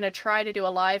Wednesday, I'm going to try to do a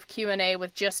live Q&A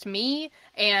with just me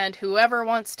and whoever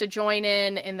wants to join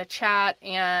in the chat,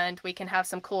 and we can have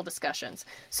some cool discussions.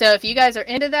 So if you guys are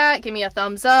into that, give me a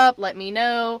thumbs up. Let me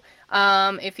know.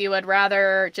 If you would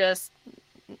rather just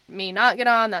me not get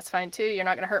on, that's fine too. You're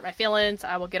not going to hurt my feelings.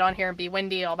 I will get on here and be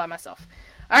windy all by myself.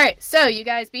 All right, so you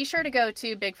guys be sure to go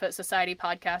to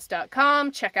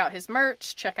BigfootSocietyPodcast.com, check out his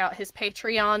merch, check out his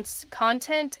Patreon's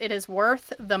content. It is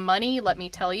worth the money, let me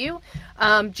tell you.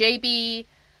 JB,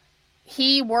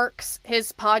 he works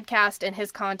his podcast and his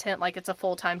content like it's a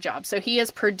full-time job. So he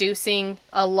is producing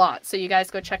a lot. So you guys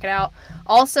go check it out.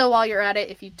 Also, while you're at it,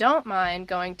 if you don't mind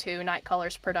going to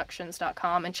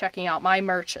NightCollorsProductions.com and checking out my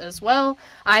merch as well,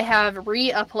 I have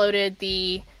re-uploaded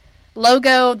the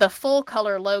logo, the full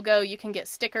color logo. You can get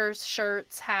stickers,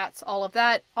 shirts, hats, all of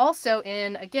that. Also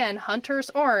in, again, Hunter's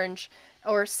Orange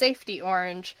or Safety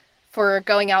Orange for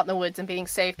going out in the woods and being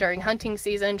safe during hunting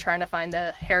season, trying to find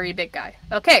the hairy big guy.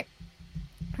 Okay.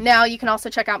 Now you can also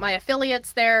check out my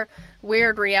affiliates there,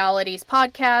 Weird Realities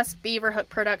Podcast, Beaverhook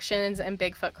Productions, and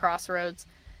Bigfoot Crossroads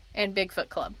and Bigfoot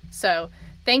Club. So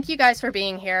thank you guys for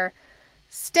being here.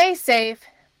 Stay safe,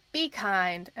 be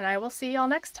kind, and I will see y'all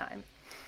next time.